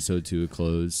our episode to a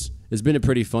close. It's been a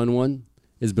pretty fun one.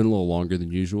 It's been a little longer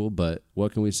than usual, but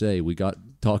what can we say? We got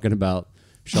talking about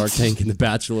Shark Tank and The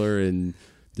Bachelor and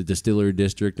the Distillery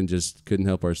District and just couldn't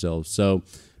help ourselves. So,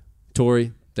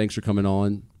 Tori, thanks for coming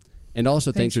on. And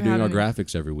also thanks Thanks for for doing our having me.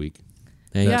 graphics every week.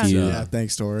 Thank Yeah. you. Yeah,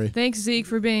 thanks, Tory. Thanks, Zeke,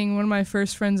 for being one of my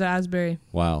first friends at Asbury.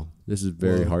 Wow, this is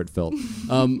very Whoa. heartfelt.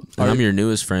 And I'm your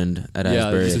newest friend at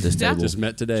Asbury at this Yeah. table. Just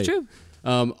met today. It's true.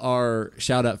 Our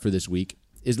shout out for this week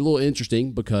is a little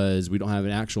interesting because we don't have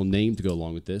an actual name to go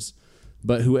along with this.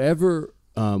 But whoever,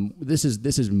 this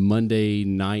is Monday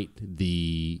night,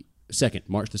 the 2nd,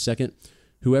 March the 2nd.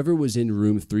 Whoever was in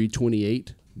room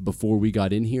 328 before we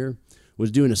got in here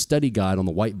was doing a study guide on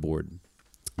the whiteboard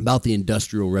about the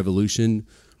Industrial Revolution,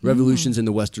 revolutions in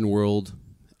the Western world,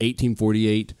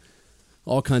 1848,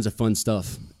 all kinds of fun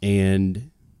stuff. And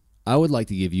I would like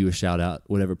to give you a shout out,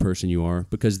 whatever person you are,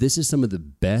 because this is some of the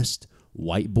best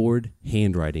whiteboard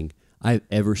handwriting I've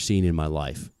ever seen in my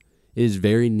life. It is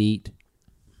very neat,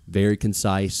 very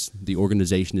concise. The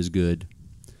organization is good.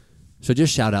 So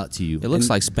just shout out to you. It looks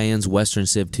like Span's Western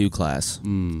Civ 2 class.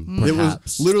 It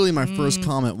was literally my first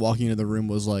comment walking into the room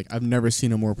was like, I've never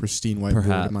seen a more pristine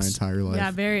whiteboard in my entire life. Yeah,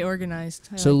 very organized.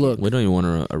 I So like look, We don't even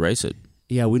want to erase it.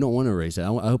 yeah, we don't want to erase it. I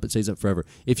hope it stays up forever.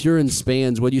 If you're in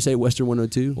Span's, what do you say, Western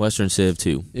 102? Western Civ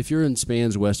 2. If you're in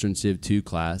Span's Western Civ 2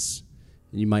 class,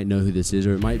 you might know who this is,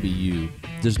 or it might be you.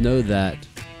 Just know that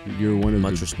you're one of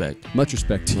Much respect. Much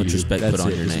respect to you. Much respect That's put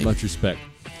on it. your Just name. Much respect.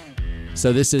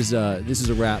 So this is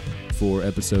a wrap for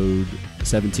episode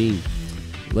 17.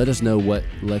 Let us know what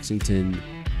Lexington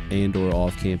and or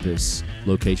off-campus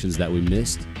locations that we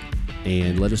missed,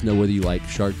 and let us know whether you like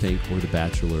Shark Tank or The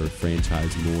Bachelor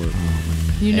franchise more.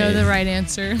 You know And the right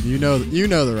answer. You know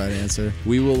the right answer.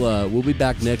 We'll be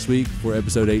back next week for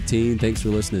episode 18. Thanks for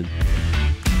listening.